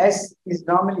theory as is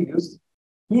normally used,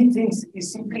 he thinks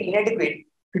is simply inadequate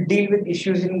to deal with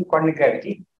issues in quantum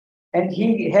gravity. And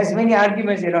he has many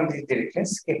arguments along these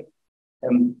directions. He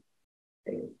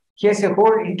has a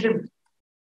whole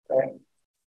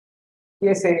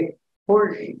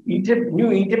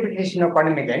new interpretation of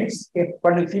quantum mechanics,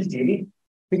 quantum field theory,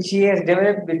 which he has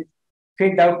developed with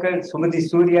Fred Dowker, Sumati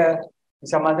Surya, and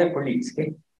some other colleagues,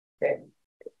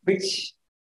 which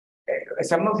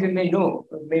some of you may know,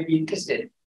 may be interested,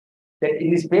 that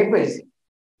in his papers,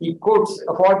 he quotes,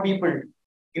 of all people,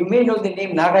 you may know the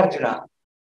name Nagarjuna.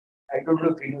 I don't know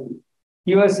if you know.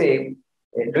 He was a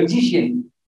logician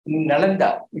in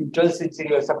Nalanda in 12th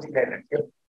century or something like that.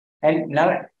 And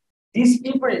now these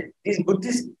people, these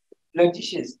Buddhist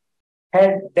logicians,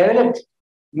 had developed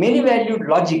many valued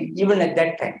logic even at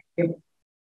that time.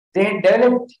 They had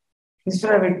developed,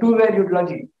 instead of a two-valued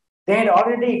logic, they had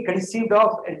already conceived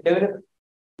of and developed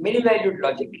many valued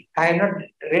logic. I have not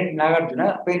read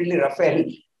Nagarjuna, apparently Raphael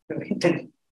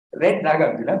read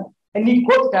Nagarjuna, and he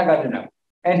quotes Nagarjuna.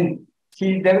 And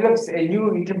he develops a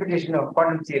new interpretation of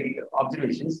quantum theory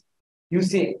observations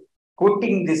using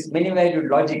quoting this many valued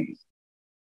logic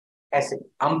as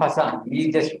en passant.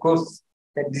 He just quotes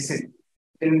that this is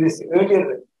in this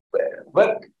earlier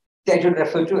work that I should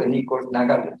refer to, and he quotes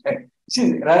Nagarjuna. Which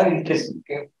is rather interesting.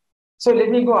 Okay? So let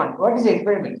me go on. What is the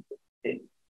experiment?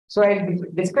 So I'll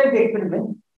describe the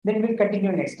experiment, then we'll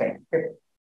continue next time. Okay?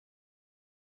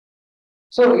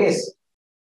 So yes,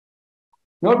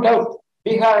 no doubt,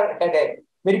 Bihar had a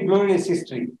very glorious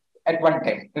history at one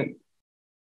time.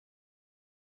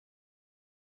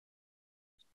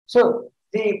 So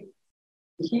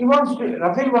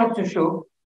Raphael wants to show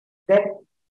that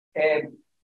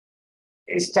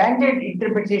standard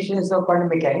interpretations of quantum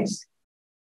mechanics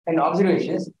and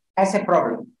observations has a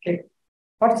problem. Okay?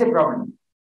 What's the problem?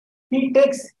 He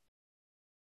takes,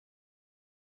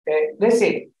 let's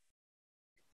say,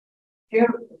 here,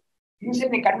 using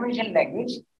the conventional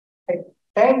language, at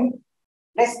time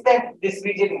less than this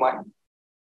region 1,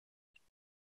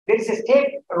 there is a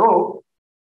state rho,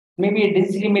 maybe a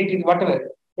density matrix, whatever,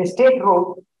 a state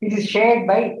rho which is shared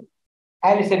by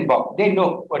Alice and Bob. They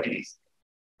know what it is.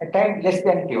 At time less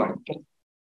than t1. Okay?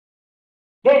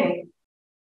 Then,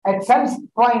 at some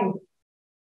point,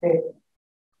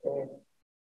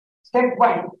 step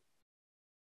 1,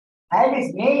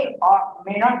 Alice may or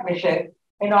may not measure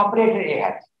an operator A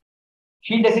hat.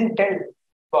 She doesn't tell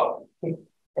Bob.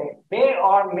 May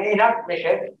or may not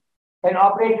measure an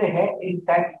operator hat in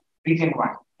time region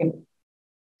 1. Okay?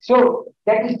 So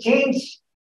that will change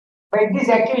by this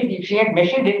activity. If she had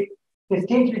measured it, the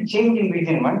state will change in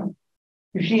region 1.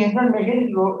 If she has not measured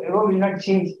it, rho will not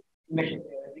change in region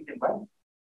 1.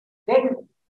 Then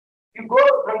you go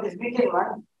from this region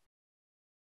 1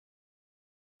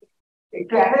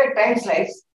 to another time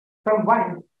slice from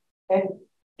 1 and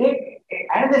take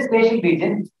another spatial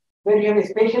region where you have a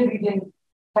spatial region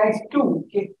times 2.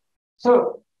 Okay?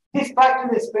 So this part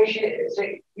of the spatial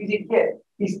region here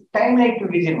is time-like to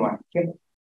region 1. Okay?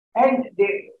 And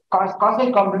the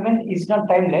causal complement is not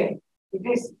time-like. It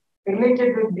is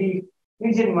related with the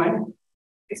region 1,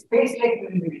 space-like to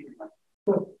the region 1.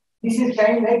 So this is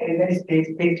time-like and that is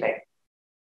space-like.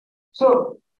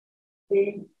 So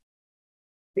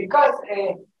because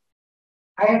I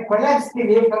have collapsed the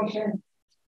wave function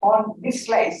on this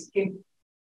slice, okay,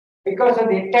 because of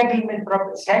the entanglement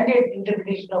problem, standard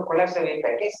interpretation of collapsed wave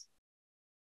package,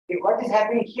 what is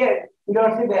happening here will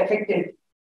also be affected.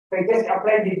 So I just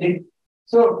applied the grid.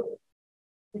 So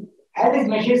Alice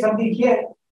measures something here.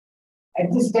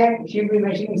 At this time, she will be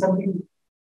measuring something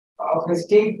of a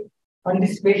state on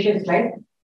this spatial slide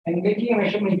and making a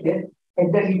measurement here.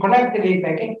 And that will collapse the wave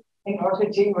packet and also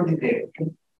change what is there.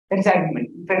 Okay? That's the argument.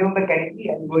 If I remember correctly,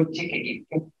 I will go and check again.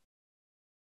 Okay?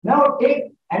 Now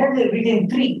take another region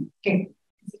 3. Okay?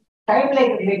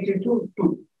 Time-like related to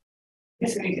 2.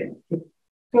 This region. Okay?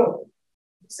 So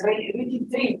region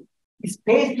 3 is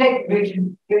space-like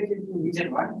related to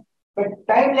region 1, but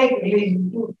time-like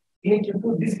relation to related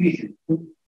to this region.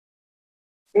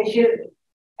 Spatial,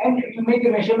 and you make a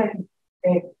measurement,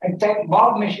 at time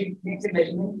Bob makes a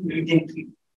measurement in region 3.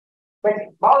 But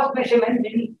Bob's measurement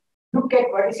will look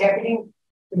at what is happening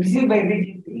received by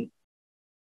region 3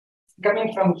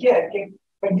 coming from here. Okay?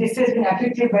 But this has been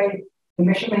affected by the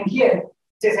measurement here,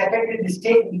 which has affected the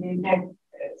state in that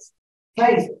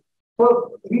slice.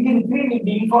 So region 3 will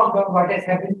be informed of what has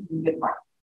happened in that part.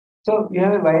 So you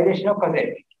have a violation of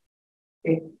causality.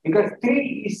 Okay? Because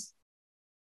 3 is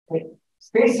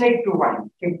space-like to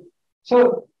 1. Okay?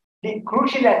 So the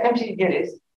crucial assumption here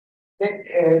is that,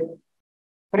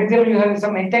 for example, you have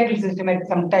some entangled system at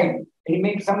some time, and you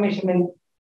make some measurement,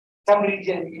 some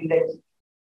region in that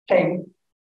time,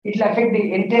 it will affect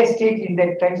the entire state in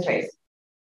that time slice.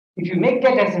 If you make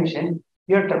that assumption,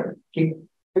 you're trouble. Okay?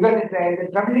 Because the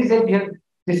trouble is that you have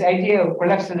this idea of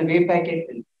collapse of the wave packet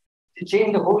to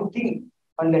change the whole thing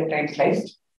on the time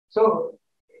slice. So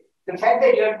the fact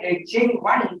that you have changed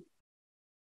one,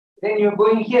 then you're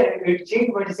going here, you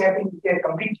change what is happening here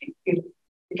completely.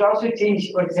 It also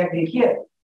changes what is happening here.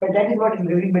 But that is what is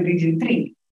revealed by region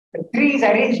 3. The 3 is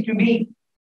arranged to be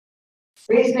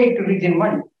space-like to region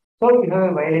 1. So you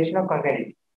have a violation of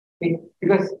causality.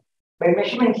 Because by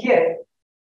measurement here,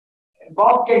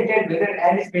 Bob can tell whether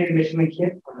Alice made a measurement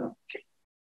here or not. Okay.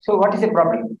 So what is the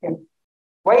problem?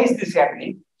 Why is this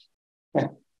happening? Yeah.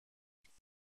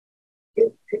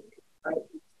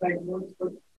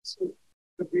 So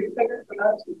the wave packet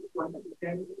collapse is quantum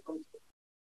mechanical concept.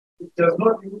 It does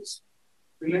not use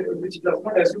which does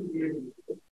not assume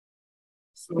relativity.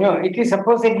 So no, it is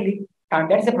supposedly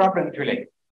that's a problem actually.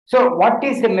 So what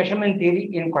is the measurement theory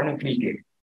in quantum field theory?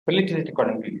 Relativistic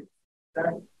quantum field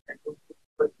theory.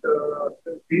 But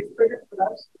the wave packet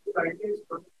collapse, the idea is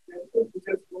quantum mechanical, which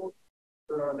has no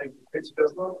which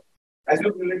does not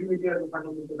assume relativity as a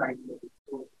fundamental idea.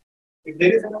 So if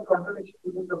there is any contradiction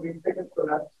between the wave packet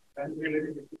collapse and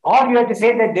relativity, or you have to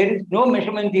say that there is no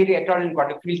measurement theory at all in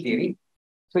quantum field theory,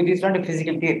 so it is not a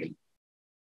physical theory.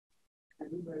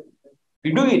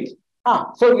 We do it.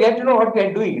 So we have to know what we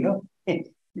are doing, you know.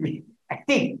 I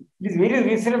think it is very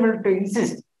reasonable to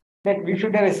insist that we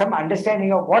should have some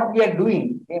understanding of what we are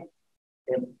doing.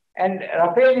 And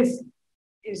Raphael is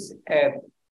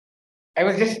I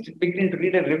was just beginning to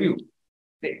read a review.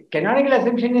 The canonical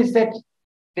assumption is that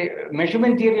the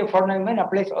measurement theory of von Neumann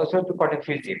applies also to quantum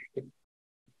field theory.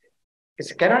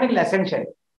 It's a canonical assumption.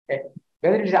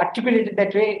 Whether it is articulated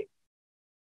that way,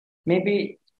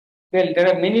 maybe, well,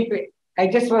 there are many. I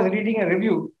just was reading a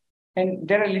review, and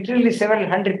there are literally several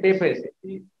hundred papers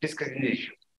discussing the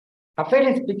issue. Raphael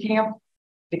is picking up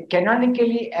the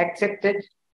canonically accepted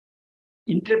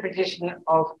interpretation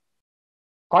of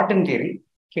quantum theory,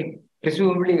 okay,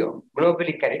 presumably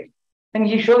globally correct, and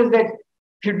he shows that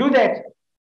if you do that,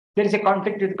 there is a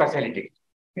conflict with causality.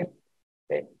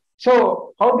 Okay.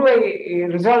 So, how do I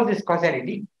resolve this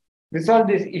causality? Resolve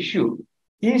this issue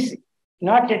is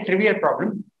not a trivial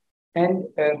problem, and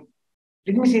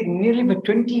let me say, nearly for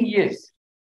 20 years,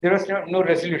 there was no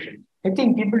resolution. I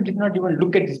think people did not even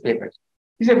look at this paper.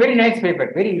 It's a very nice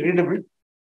paper, very readable.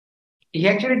 He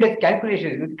actually does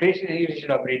calculations with creation and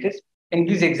elimination operators and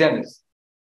gives examples.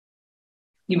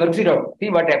 He works it out, see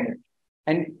what happens.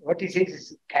 And what he says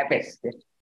is happens.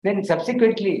 Then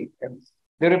subsequently,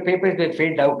 there were papers by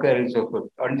Fred Dauker and so forth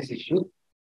on this issue.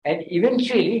 And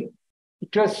eventually,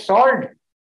 it was solved,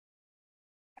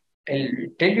 I'll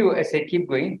tell you as I keep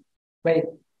going, by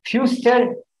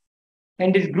Fuster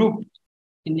and his group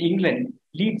in England,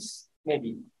 Leeds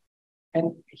maybe.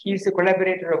 And he is a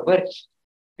collaborator of Birch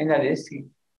and others.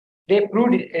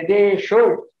 They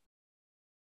showed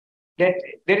that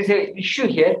there is an issue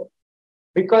here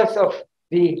because of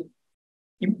the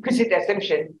implicit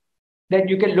assumption that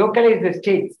you can localize the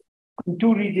states in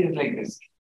two regions like this.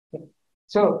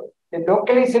 So the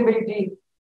localizability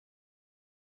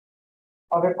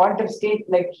of a quantum state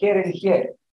like here and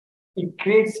here, it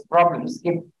creates problems.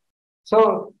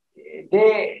 So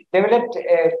they developed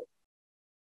a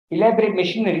elaborate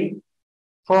machinery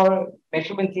for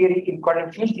measurement theory in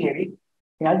quantum field theory,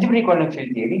 in algebraic quantum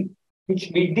field theory, which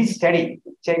we did study,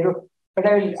 but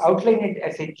I will outline it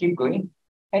as I keep going.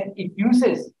 And it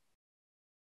uses,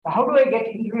 how do I get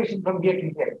integration from here to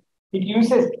here? It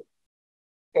uses,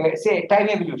 say, time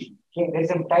evolution. Okay, there's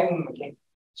some time. Okay,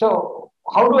 so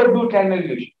how do I do time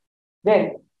evolution?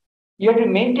 Well, you have to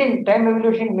maintain time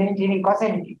evolution, maintaining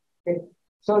causality. Okay?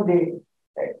 So the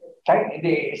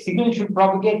signal should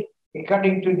propagate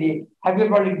according to the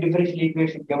hyperbolic differential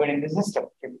equation governing the system.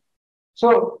 Okay?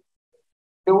 So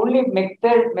the only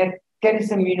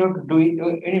mechanism we know to do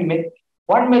it,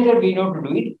 one method we know to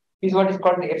do it is what is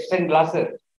called the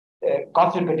Epstein-Glasser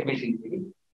causal perturbation theory.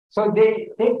 So they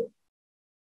take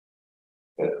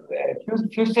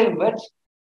Houston words,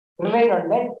 rely on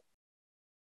that,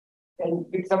 and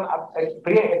with some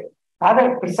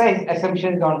other precise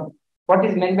assumptions on what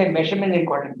is meant by measurement in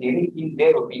quantum theory, in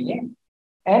their opinion,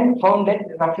 and found that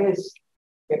Raphael's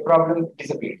problem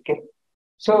disappeared. Okay?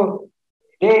 So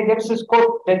there's a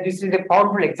scope that this is a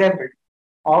powerful example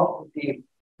of the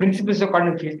principles of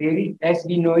quantum field theory as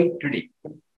we know it today.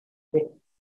 Okay?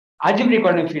 Algebraic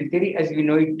quantum field theory as we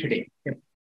know it today. Okay?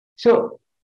 So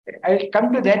I'll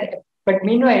come to that, but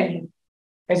meanwhile,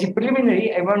 as a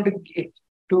preliminary, I want to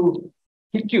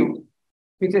hit you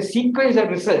with a sequence of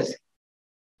results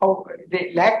of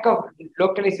the lack of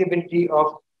localizability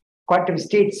of quantum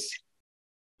states,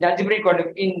 the algebraic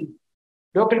quantum in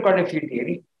local quantum field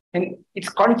theory, and its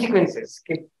consequences,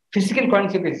 okay, physical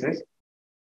consequences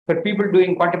for people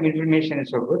doing quantum information and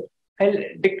so forth.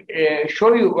 I'll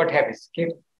show you what happens.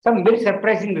 Okay, some very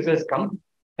surprising results come.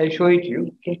 I'll show it to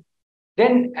you. Okay,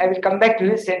 then I will come back to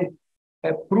this and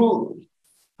prove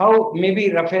how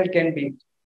maybe Raphael can be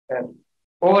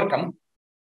overcome.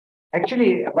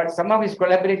 Actually, but some of his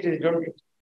collaborators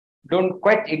don't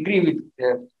quite agree with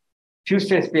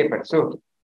Fuster's paper. So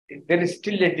there is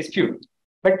still a dispute.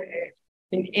 But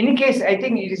in any case, I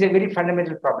think it is a very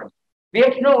fundamental problem. We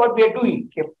have to know what we are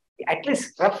doing. At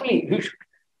least roughly, you should.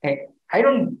 I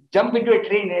don't jump into a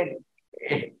train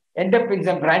and end up in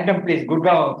some random place,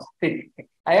 Gurgaon.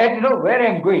 I have to know where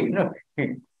I'm going. You know?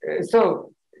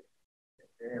 So,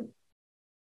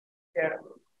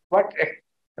 what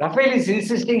Raphael is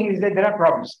insisting is that there are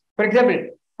problems. For example,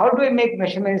 how do I make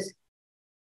measurements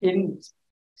in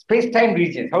space-time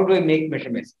regions? How do I make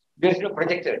measurements? There is no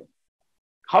projector.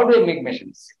 How do I make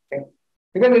measurements? Okay?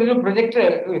 Because there is no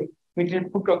projector which will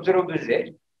put observables there.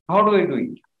 How do I do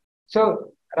it?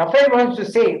 So Raphael wants to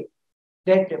say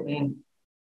that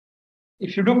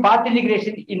if you do path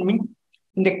integration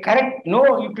in the correct,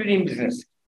 no Euclidean business,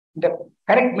 the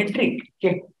correct metric,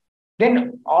 okay,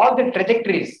 then all the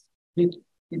trajectories,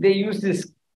 they use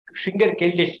this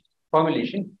Schwinger-Keldysh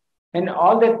formulation, and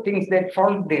all the things that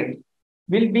fall there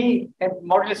will be a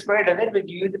model squared of that will give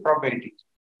you the probability.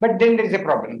 But then there is a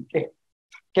problem. Okay?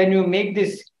 Can you make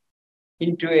this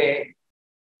into a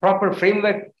proper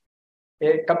framework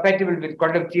compatible with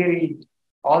quantum theory,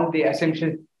 all the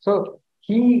assumptions? So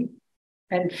he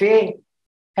and Fay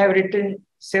have written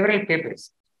several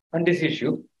papers on this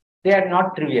issue. They are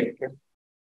not trivial. Okay?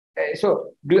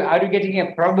 So are you getting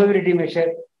a probability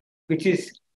measure which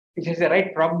has the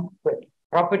right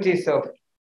properties of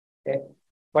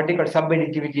what they call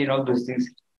subadditivity and all those things?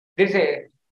 There's a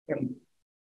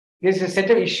set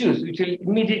of issues which will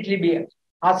immediately be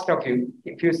asked of you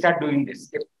if you start doing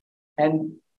this.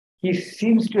 And he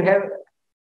seems to have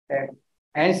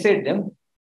answered them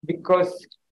because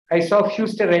I saw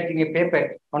Fuster writing a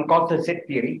paper on causal set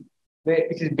theory,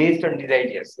 which is based on these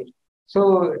ideas.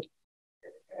 So,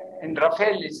 and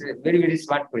Raphael is a very, very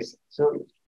smart person. So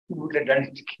he would have done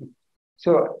it.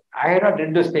 So I have not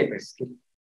read those papers.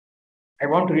 I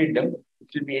want to read them. It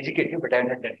will be educative, but I have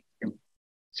not done it.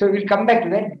 So we'll come back to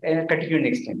that and continue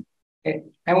next time.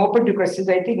 I'm open to questions.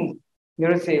 I think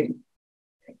there is a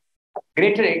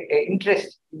greater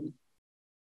interest in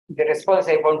the response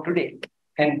I found today,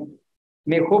 and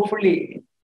may hopefully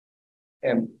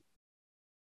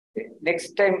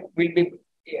next time will be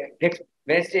next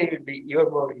Wednesday will be even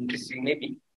more interesting,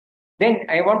 maybe. Then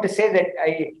I want to say that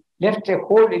I left a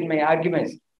hole in my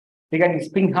arguments regarding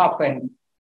spin half and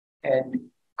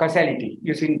causality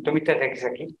using Tomita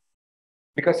Takisaki.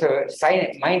 Because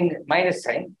minus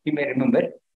sign, you may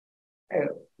remember.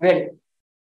 Well,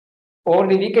 over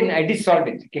the weekend, I did solve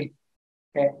it. Okay?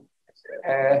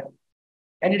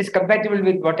 And it is compatible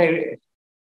with what I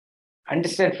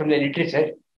understand from the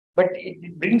literature, but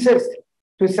it brings us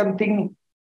to something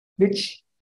which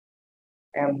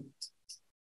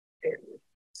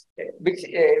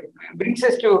brings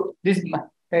us to this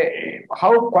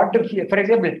how quantum field, for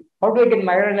example, how do I get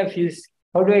Majorana fields?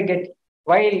 How do I get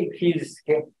Weil fields?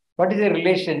 Okay? What is the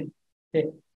relation? Okay?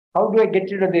 How do I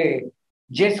get rid of the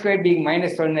J squared being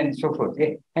 -1 and so forth?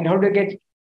 Okay? And how do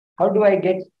I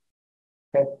get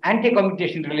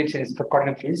anti-commutation relations for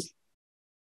quantum fields?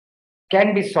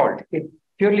 Can be solved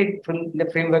purely from the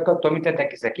framework of Tomita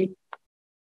Takisaki.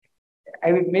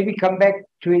 I will maybe come back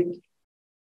to it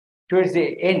towards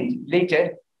the end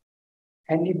later.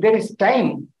 And if there is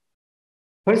time,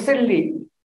 personally,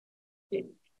 it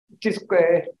is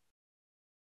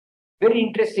very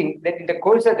interesting that in the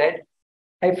course of that,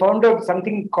 I found out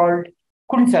something called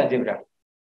Kunz algebra.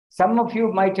 Some of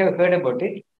you might have heard about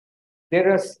it.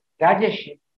 There was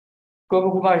Rajesh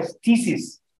Gopakumar's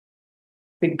thesis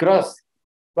with gross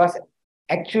was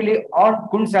actually on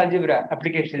Kunz algebra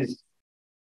applications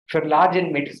for large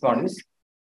and matrix models.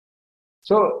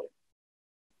 So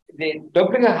the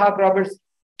Doppler-Hawk-Roberts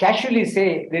casually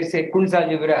say there is a Kunz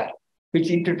algebra which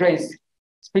intertwines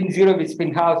spin 0 with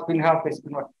spin half with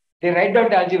spin 1. They write down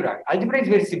the algebra. Algebra is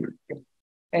very simple.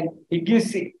 And it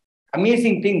gives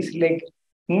amazing things like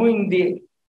moving the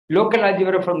local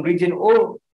algebra from region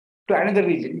O to another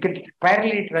region. You can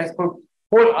parallelly transport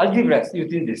whole algebras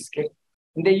using this. Okay?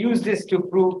 And they use this to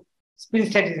prove spin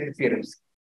statistics theorems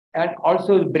and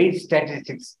also braid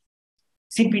statistics,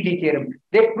 CPT theorem.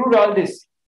 They proved all this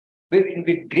with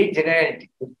great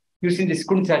generality using the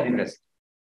Kunz algebras.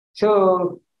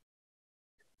 So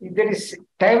if there is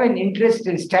time and interest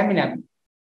and stamina,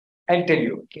 I'll tell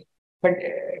you. Okay? But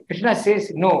Krishna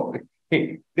says no.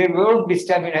 There won't be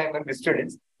stamina among the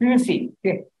students. We will see.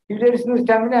 Okay? If there is no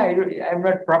stamina, I'm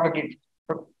not propagating.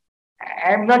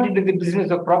 I'm not into the business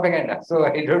of propaganda, so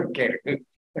I don't care.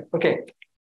 Okay.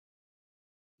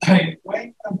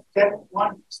 When step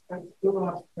 1, step 2,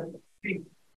 or step 3,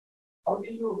 how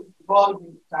do you evolve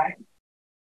in time?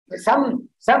 Some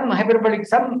hyperbolic,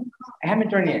 some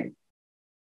Hamiltonian.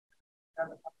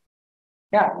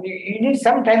 Yeah, you need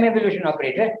some time evolution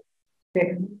operator.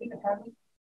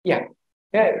 Yeah.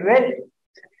 Well.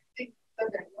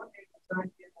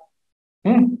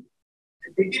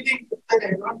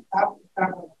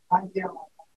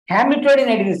 Hamiltonian,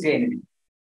 I didn't say anything.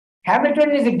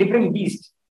 Hamiltonian is a different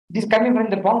beast. It is coming from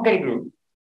the Poincare group.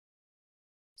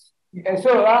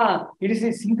 So it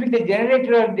is simply the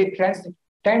generator of the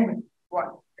time.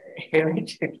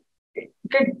 You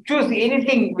can choose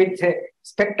anything with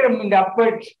spectrum in the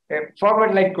upward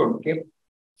forward light code. Okay?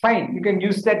 Fine, you can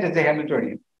use that as a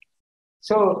Hamiltonian.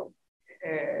 So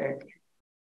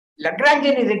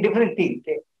Lagrangian is a different thing.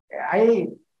 Okay?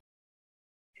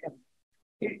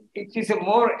 It is a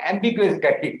more ambiguous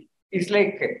guy. It's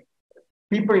like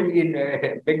people in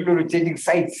Bengaluru changing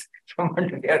sites from one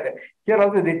to the other. Here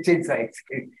also they change sites.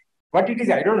 What it is,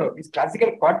 I don't know. It's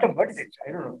classical quantum. What is it?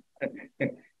 I don't know.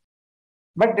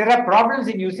 But there are problems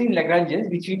in using Lagrangians,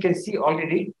 which we can see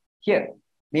already here.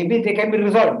 Maybe they can be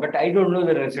resolved, but I don't know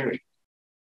the resolution.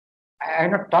 I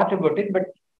have not thought about it, but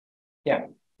yeah,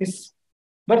 it's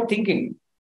worth thinking.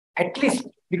 At least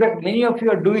because many of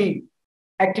you are doing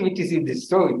activities in this.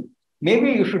 So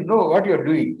maybe you should know what you're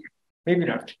doing. Maybe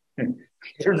not. I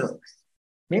don't know.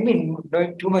 Maybe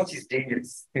knowing too much is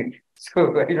dangerous.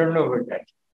 So I don't know about that.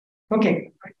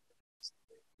 Okay.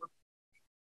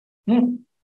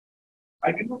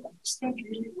 I did not understand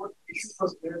really what issue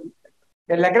was there.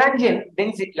 The Lagrangian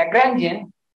density,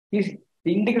 Lagrangian is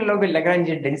the integral of a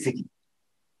Lagrangian density.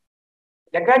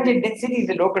 Lagrangian density is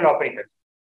a local operator.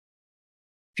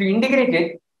 If you integrate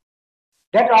it,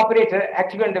 that operator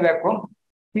actually on the vacuum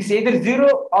is either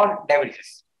 0 or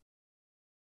diverges.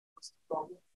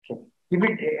 Okay. If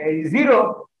it is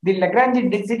 0, the Lagrangian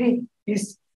density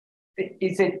is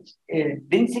a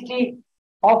density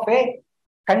of a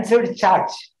conserved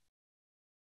charge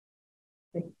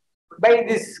by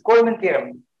this Coleman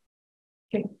theorem.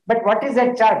 Okay. But what is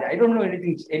that charge? I don't know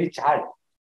anything, any charge.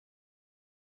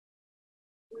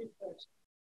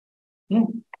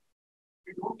 You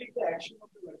don't take the action of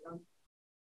the Lagrangian.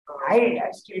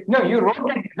 No, you wrote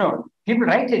it. No, people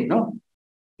write it. No,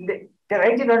 they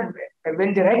write it on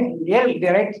when they write L, they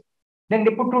write, then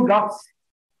they put 2 dots.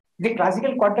 Is it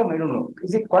classical quantum? I don't know.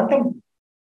 Is it quantum?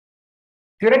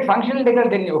 If you write functional integral,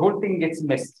 then the whole thing gets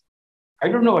messed. I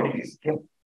don't know what it is. Okay?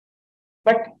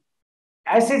 But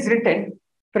as is written,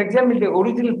 for example, the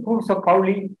original proofs of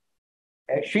Pauli,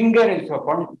 Schwinger and so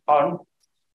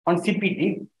on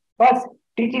CPT was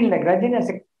treating Lagrangian as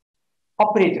a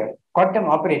operator, quantum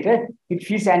operator, it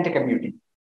feels anti-commuting.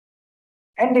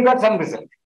 And they got some result.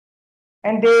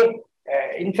 And they,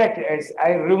 in fact, as I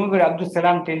remember Abdul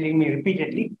Salam telling me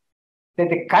repeatedly, that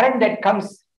the current that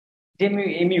comes mu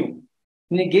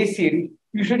in a gauge theory,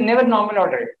 you should never normal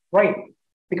order it. Why?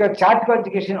 Because charge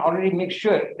conjugation already makes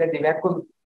sure that the vacuum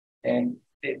and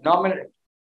the normal,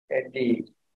 the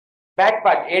back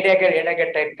part, A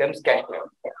dagger type terms cash flow.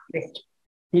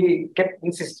 He kept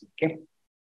insisting. Okay?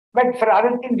 But for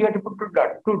other things, you have to put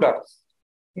 2 dots.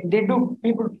 They do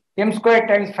people m squared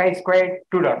times 5 squared,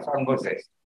 2 dots on both sides.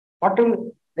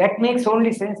 That makes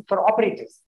only sense for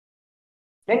operators.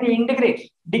 Then you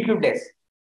integrate d cubed s.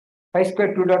 5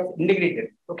 squared, 2 dots integrated.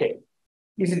 Okay.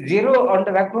 Is it 0 on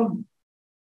the vacuum?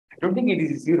 I don't think it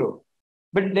is 0.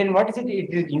 But then what is it?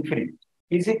 It is infinite.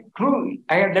 Is it true?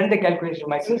 I have done the calculation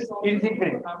myself. It is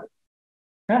infinite.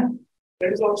 Huh?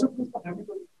 There is also proof of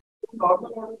Hamiltonian.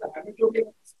 Normal order, the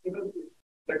Hamiltonian is given.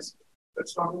 That's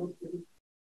not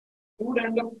who would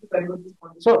end up with the divergence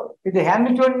quantity? So, if the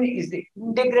Hamiltonian is the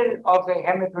integral of a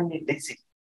Hamiltonian density,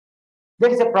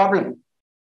 there is a problem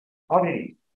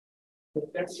already.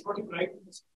 That's what you write.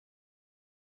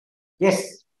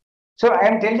 Yes. So, I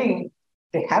am telling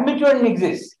the Hamiltonian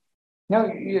exists. Now,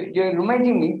 you're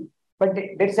reminding me, but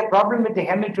there is a problem with the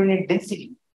Hamiltonian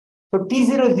density. So,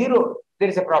 T00, there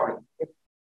is a problem.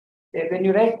 When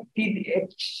you write Th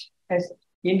as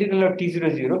integral of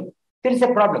T00, there is a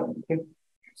problem.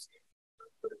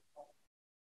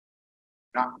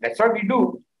 Now, that's what we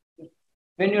do.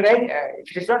 When you write,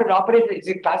 if it's not an operator, it's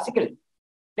a classical.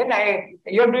 Then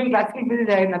you're doing classical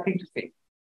physics, I have nothing to say.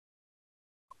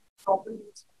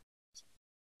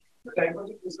 The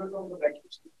divergent result of the vacuum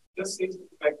just says that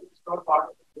the vacuum is not part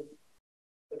of the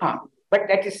but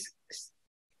that is,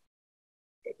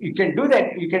 you can do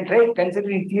that. You can try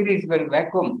considering theories where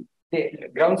vacuum, the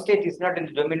ground state is not in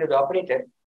the domain of the operator.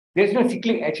 There is no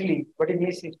cyclic, actually, what he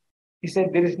means is, he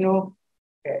said there is no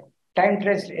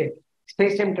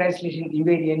space-time translation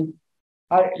invariant,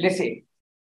 or let's say,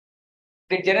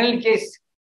 the general case,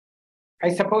 I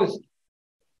suppose,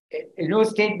 no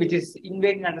state which is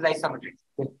invariant under the isometric.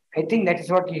 I think that is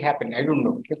what will happen. I don't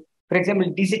know. For example,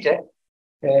 d zeta,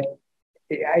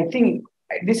 I think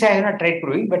this I have not tried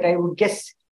proving, but I would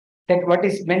guess that what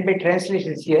is meant by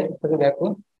translations here for the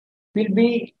vacuum will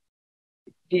be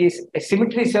the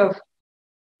symmetries of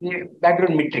the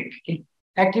background metric. Okay?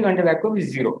 Active under vacuum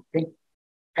is 0. Okay?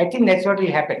 I think that's what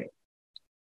will happen.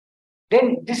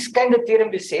 Then this kind of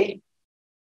theorem will say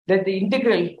that the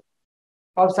integral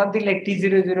of something like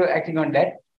T00 acting on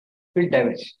that will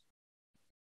diverge.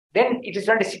 Then it is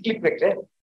not a cyclic vector.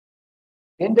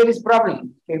 Then there is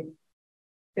problem. Okay?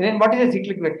 And then what is a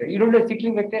cyclic vector? You don't know a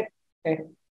cyclic vector?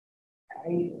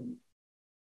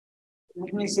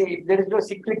 Let me say, if there is no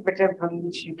cyclic vector from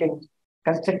which you can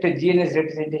construct a GNS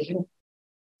representation,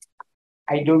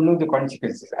 I don't know the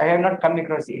consequences. I have not come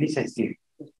across any such theory.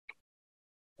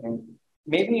 And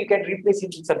maybe you can replace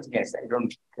it with something else. I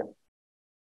don't know.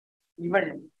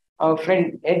 Even our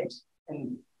friend Ed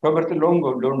and Roberto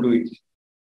Longo don't do it.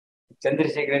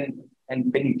 Chandrasekharan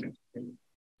and Pennington.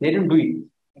 They don't do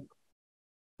it.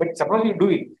 But suppose you do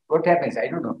it, what happens? I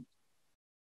don't know.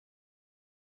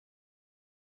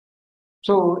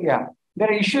 So, yeah, there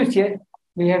are issues here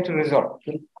we have to resolve.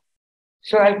 Okay?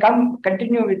 So, I'll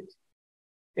continue with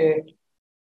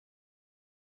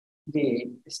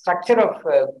the structure of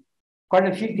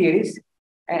quantum field theories.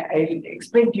 I'll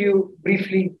explain to you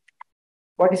briefly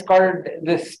what is called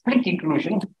the split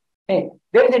inclusion. There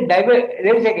is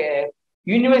a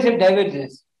universal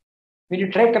divergence. When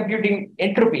you try computing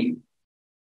entropy,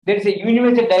 there is a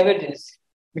universal divergence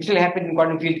which will happen in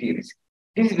quantum field theories.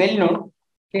 This is well known.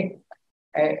 Okay.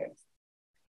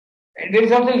 There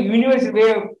is also a universal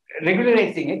way of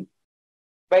regularizing it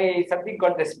by something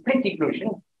called the split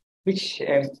inclusion, which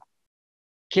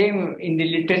came in the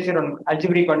literature on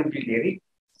algebraic quantum field theory.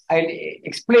 I'll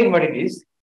explain what it is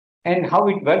and how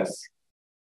it works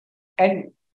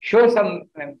and show some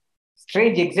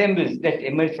strange examples that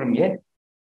emerge from here.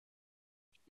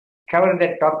 Cover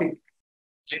that topic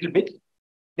a little bit.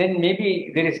 Then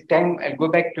maybe there is time, I'll go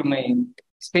back to my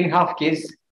spin half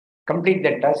case, complete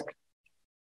that task.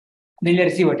 Then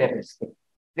let's see what happens.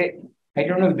 I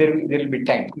don't know if there will be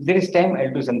time. If there is time,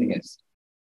 I'll do something else.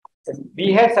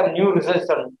 We have some new results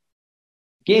on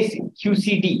case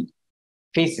QCD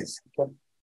phases. Okay?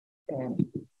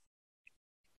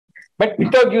 But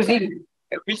without using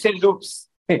Wilson loops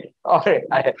or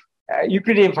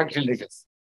Euclidean functional results.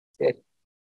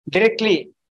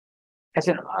 Directly, as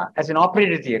an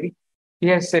operator theory, we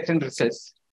have certain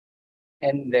results.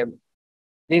 And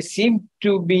they seem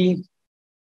to be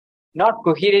not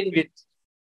coherent with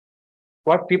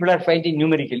what people are finding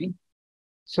numerically.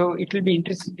 So it will be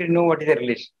interesting to know what is the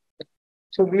relation.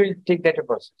 So we will take that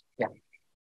approach. Yeah.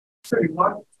 So you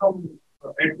want from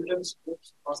evidence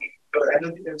on the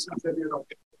energy density theory of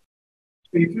it.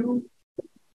 If you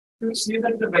see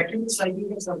that the vacuum is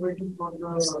cycling and separating for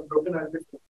the broken algebra,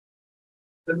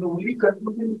 then the only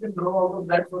conclusion you can draw out of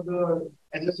that for the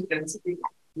energy density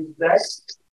is that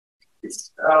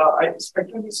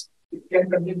spectrum is, it can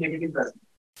contain negative value.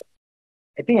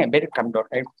 I think I better come down.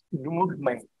 I removed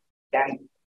my damn.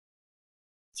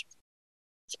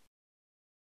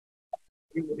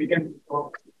 We can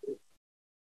talk.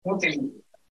 Okay.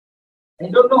 I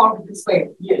don't know how to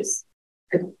describe. Yes.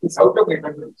 It's out of it.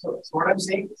 So what I'm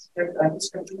saying is that I'm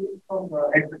just continuing from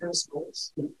admittance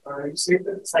notes. You say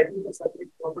that cycling is a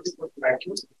property for the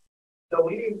vacuum. The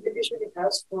only implication it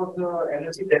has for the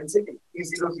energy density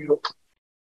E00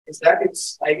 is that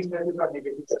its eigenvalues are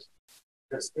negative.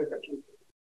 That's the vacuum.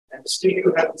 And still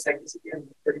you have the cyclicity and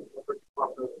property.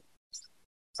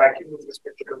 vacuum with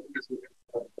respect to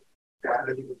the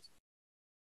analytical.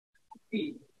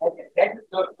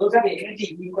 Those are the energy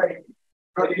inequality.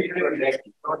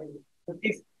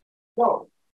 No,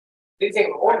 this is a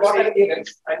whole lot of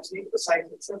events. I'm saying the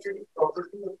scientific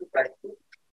property of the vacuum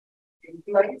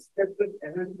implies that the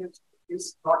energy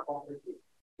is not completely.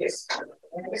 Yes, I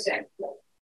understand.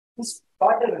 This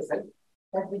part of the result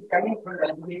has been coming from the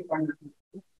algebraic point of view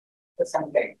for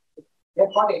some time. They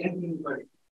have got energy inequality.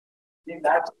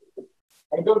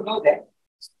 I don't know that,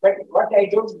 but what I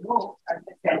don't know,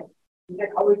 understand, is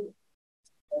that how it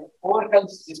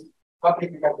overcomes this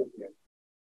complicated here.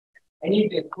 I need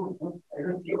to prove. I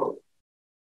don't know.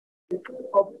 The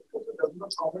public also does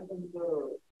not comment on the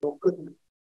local.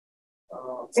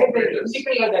 Say the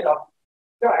integral of that option.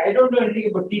 So I don't know anything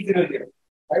about T0 here.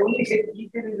 I only said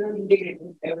T0 is an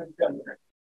integrated.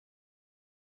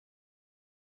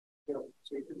 So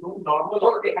if you do normal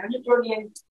So the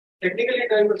Hamiltonian technically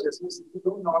diverges. If you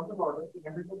do normal order, the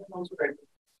Hamiltonian also diverges.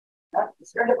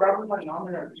 It's not a problem on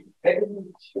nominal order. That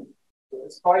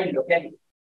is spoiled locally.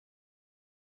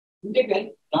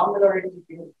 Integral nominal order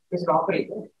is an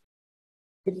operator.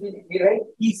 If we write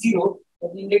T0,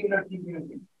 that integral of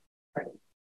T0 is.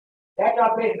 That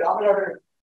operator nominal order.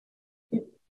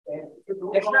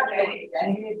 That's not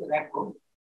annihilate the vacuum.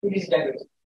 It is divergent.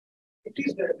 It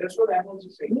is there. That's what I'm also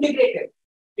saying. Integrated.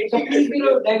 It's a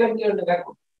T0 divergent on the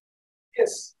vacuum.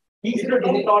 Yes. T0 is no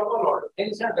normal order. Then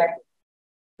it's not vacuum.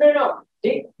 No.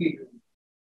 Take T0.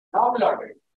 Normal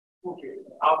order. Okay.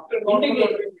 After normal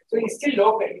order. So it's still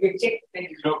local. You can check that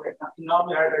it's local.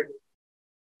 Normal order.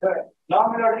 The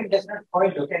normal order does not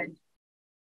spoil locality.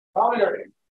 Normal order.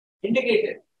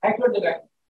 Integrated. Actual the vacuum.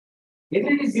 Either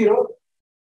it is 0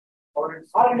 or it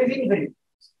is infinite.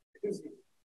 It is 0.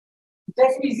 It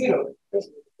has to be 0. Yes.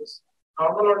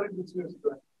 Normal order is 0.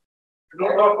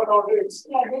 Normal order is.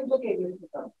 Yeah, that's okay.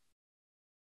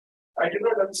 I did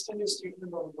not understand your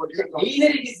statement on what you are talking. Either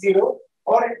it is 0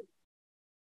 or it.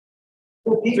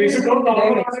 So if you don't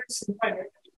normal order, it's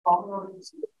infinite. Normal order is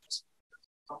 0.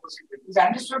 It's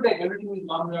understood that everything is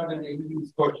normal order and everything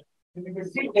is good. Then it is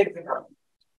still there is a problem.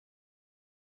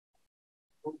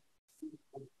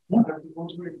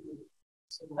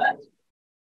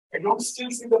 I don't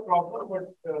still see the problem, but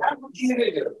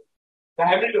T0. the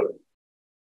Hamiltonian.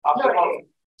 After all,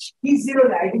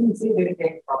 T0, I didn't say there is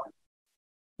a problem.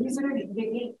 T0 is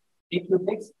integrate if you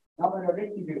fix normal order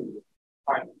T0.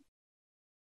 Fine.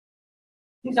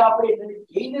 This operator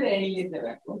either annihilates the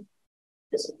vacuum.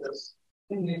 yes, it does.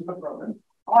 Then there is no problem.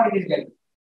 Or it is vacuum.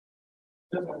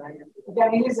 If it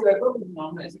annihilates the vacuum, it is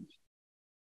normalization.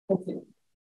 That's it.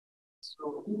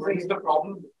 So what is the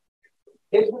problem?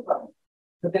 There is no problem.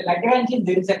 But the Lagrangian,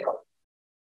 there is a problem.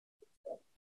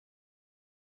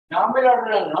 Normal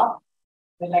order or not,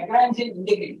 the Lagrangian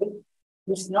integrated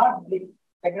is not the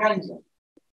Lagrangian.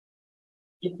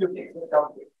 If you take it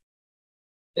out here,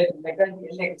 the Lagrangian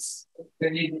LX, the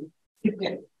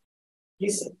different,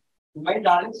 is, to my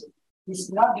knowledge,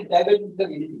 is not the divergence of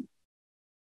anything.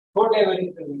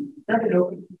 Co-divergence of anything. It's not a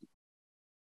local.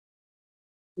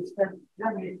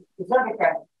 It's not a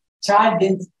charge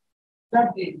density. It's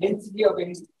not the density of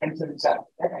any considered charge.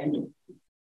 That I know.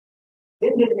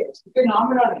 Then there is a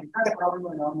nominal order. It's not a problem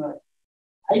of nominal order.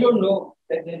 I don't know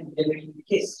that there is the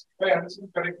case. If I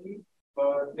understand correctly,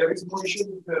 there is no issue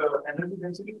with energy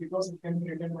density because it can be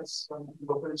written as some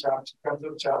local charge,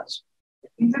 conserved charge.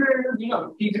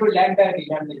 T0 lambda.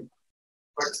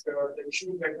 But the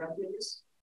issue with Lagrangian is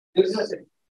There is no sense.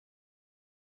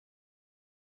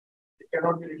 it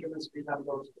cannot be written as P lambda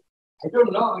also. I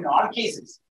don't know in all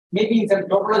cases. Maybe in some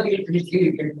topological field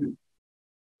you can do.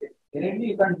 Generally,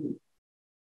 you can't do.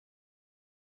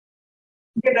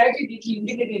 You can write it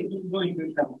integrated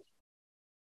into some.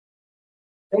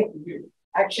 Right?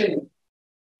 Action.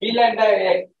 P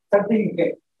lambda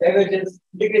something divergence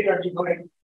integrate or decorate.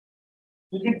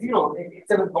 You get 0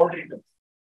 except with boundary terms.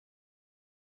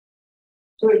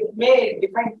 So it may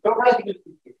define topological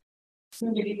field. So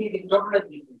you indicate topological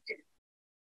field.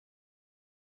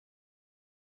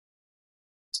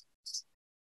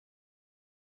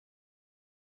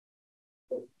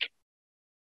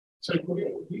 So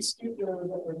we state the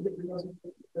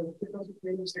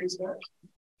claim says that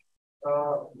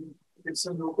it's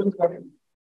a local current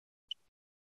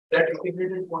that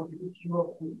integrated quantity Q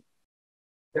of Q.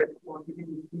 That quantity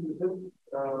will be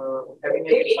having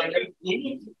a final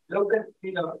any local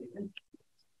field of origin.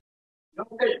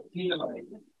 Local field of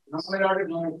origin. Normal order,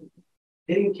 no.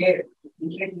 They didn't care.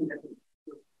 Integrating the field.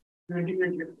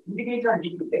 Indicate on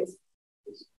duplex.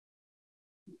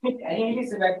 It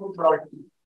annihilates the vacuum property.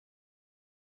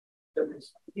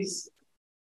 Is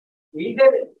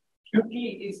either QT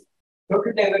is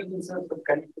total divergence of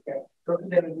current, total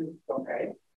divergence from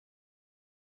current,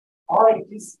 or it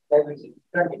is divergent,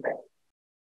 front effect.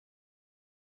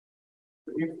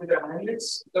 If the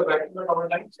analysis, the vacuum at all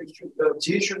times, the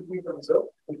J should be conserved.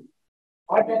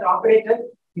 Or that operator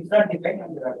is not depend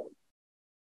on the other.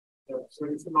 So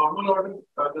it's a normal order,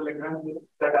 the Lagrange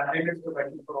that annihilates the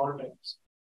vacuum for all times.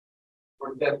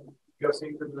 But then you're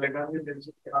saying that the Lagrange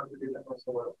density cannot be written as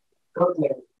a word. Totally.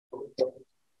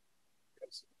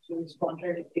 So it's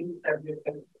contradicting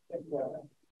everything. That's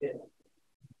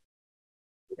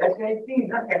why I think it's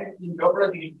not correct in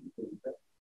topology.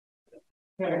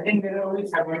 I think there are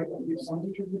always happening. If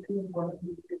something should be true, one of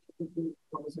the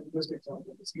from the simplest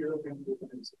example, the scale of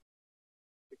impedance.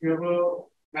 If you have a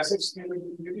massive scale,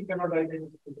 you cannot write anything.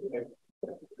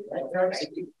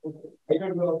 I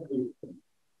don't know.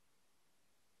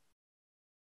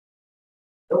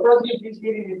 Topology is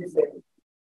very necessary.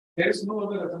 There is no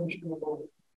other assumption about it.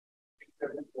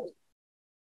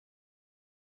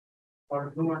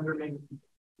 Or no underlying.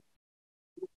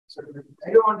 I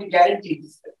don't want to guarantee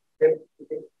this.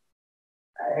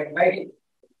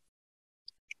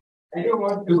 I don't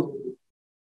want to.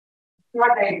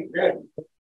 What I learned.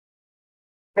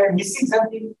 I'm missing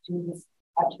something in this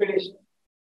articulation.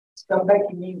 Come back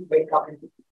to me by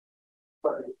cognitive.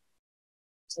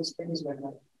 Suspend is my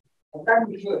mind. I can't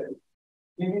be sure.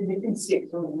 Maybe we can see,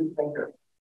 so we will find out.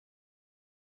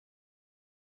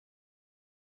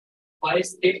 Why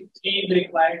step 3 is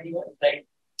required here? Like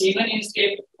even in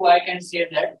step 2, I can say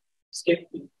that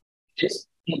step 2 is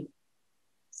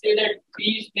say that 3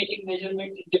 is making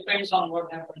measurement. It depends on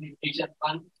what happened in region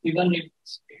 1, even if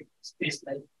it's space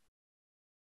like.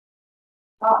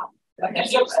 But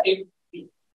That's your step 3.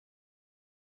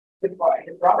 The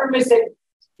problem is that,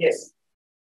 yes,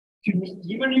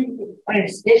 even in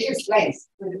spacious lines,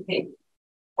 the thing,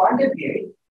 quantum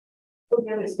theory, so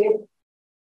you have a state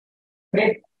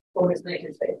break over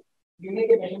spacious line. You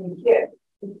make a measurement here,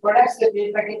 perhaps the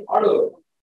phase packet all over.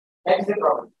 That is the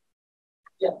problem.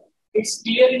 Yeah, it's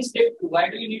clear in step 2. Why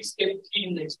do you need step 3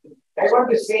 in the experiment? I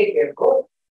want to say, therefore,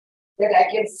 that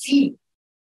I can see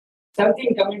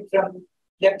something coming from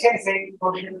left-hand side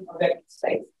portion of that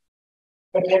side.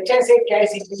 But left-hand side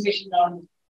carries information on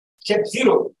step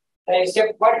 0.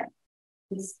 Step 1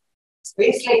 is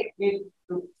space like to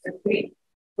step 3.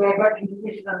 So I got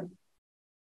information on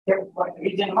step 1,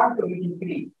 region 1 to region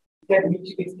 3. That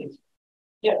which is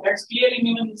yeah, that's clearly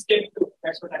in step 2.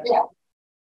 That's what I'm saying.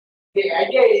 The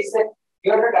idea is that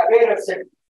you are not aware of step.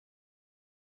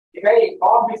 If I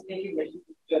Bob is making a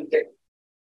check,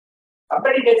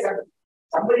 somebody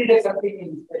does something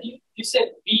in you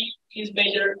said B is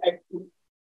measured at 2.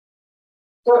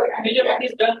 So measurement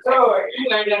is done. So you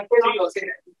and 3 also.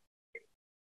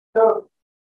 So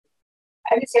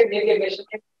I will say make a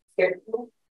measurement step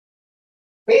 2.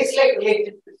 Space like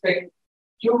related to step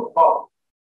Q Bob.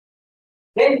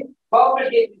 Then Bob will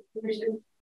get information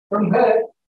from her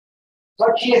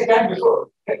what she has done before.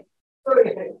 So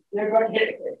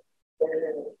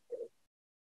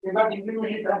you got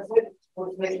information transfer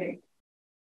for space.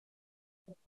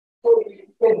 So you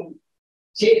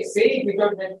can say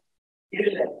without that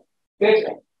it'll do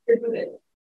that.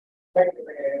 But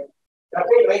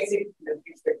Rafael writes it in the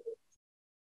perspective.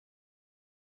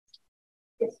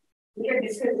 Yes, we can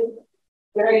discuss it.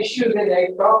 There are issues that I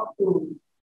talked to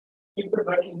people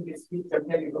working in this field some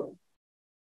time ago.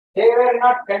 They were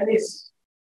not convinced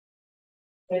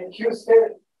that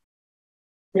Houston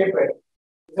paper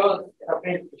is all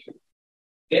Rafael issue.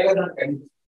 They were not convinced.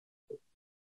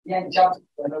 Yeah, jump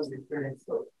one of the students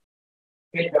so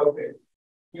get doubted.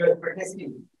 You are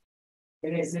protesting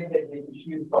when I said that the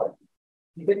issue is false.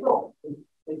 He said no.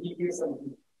 They give you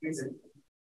some reason.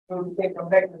 So we can come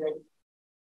back to that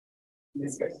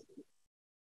discuss.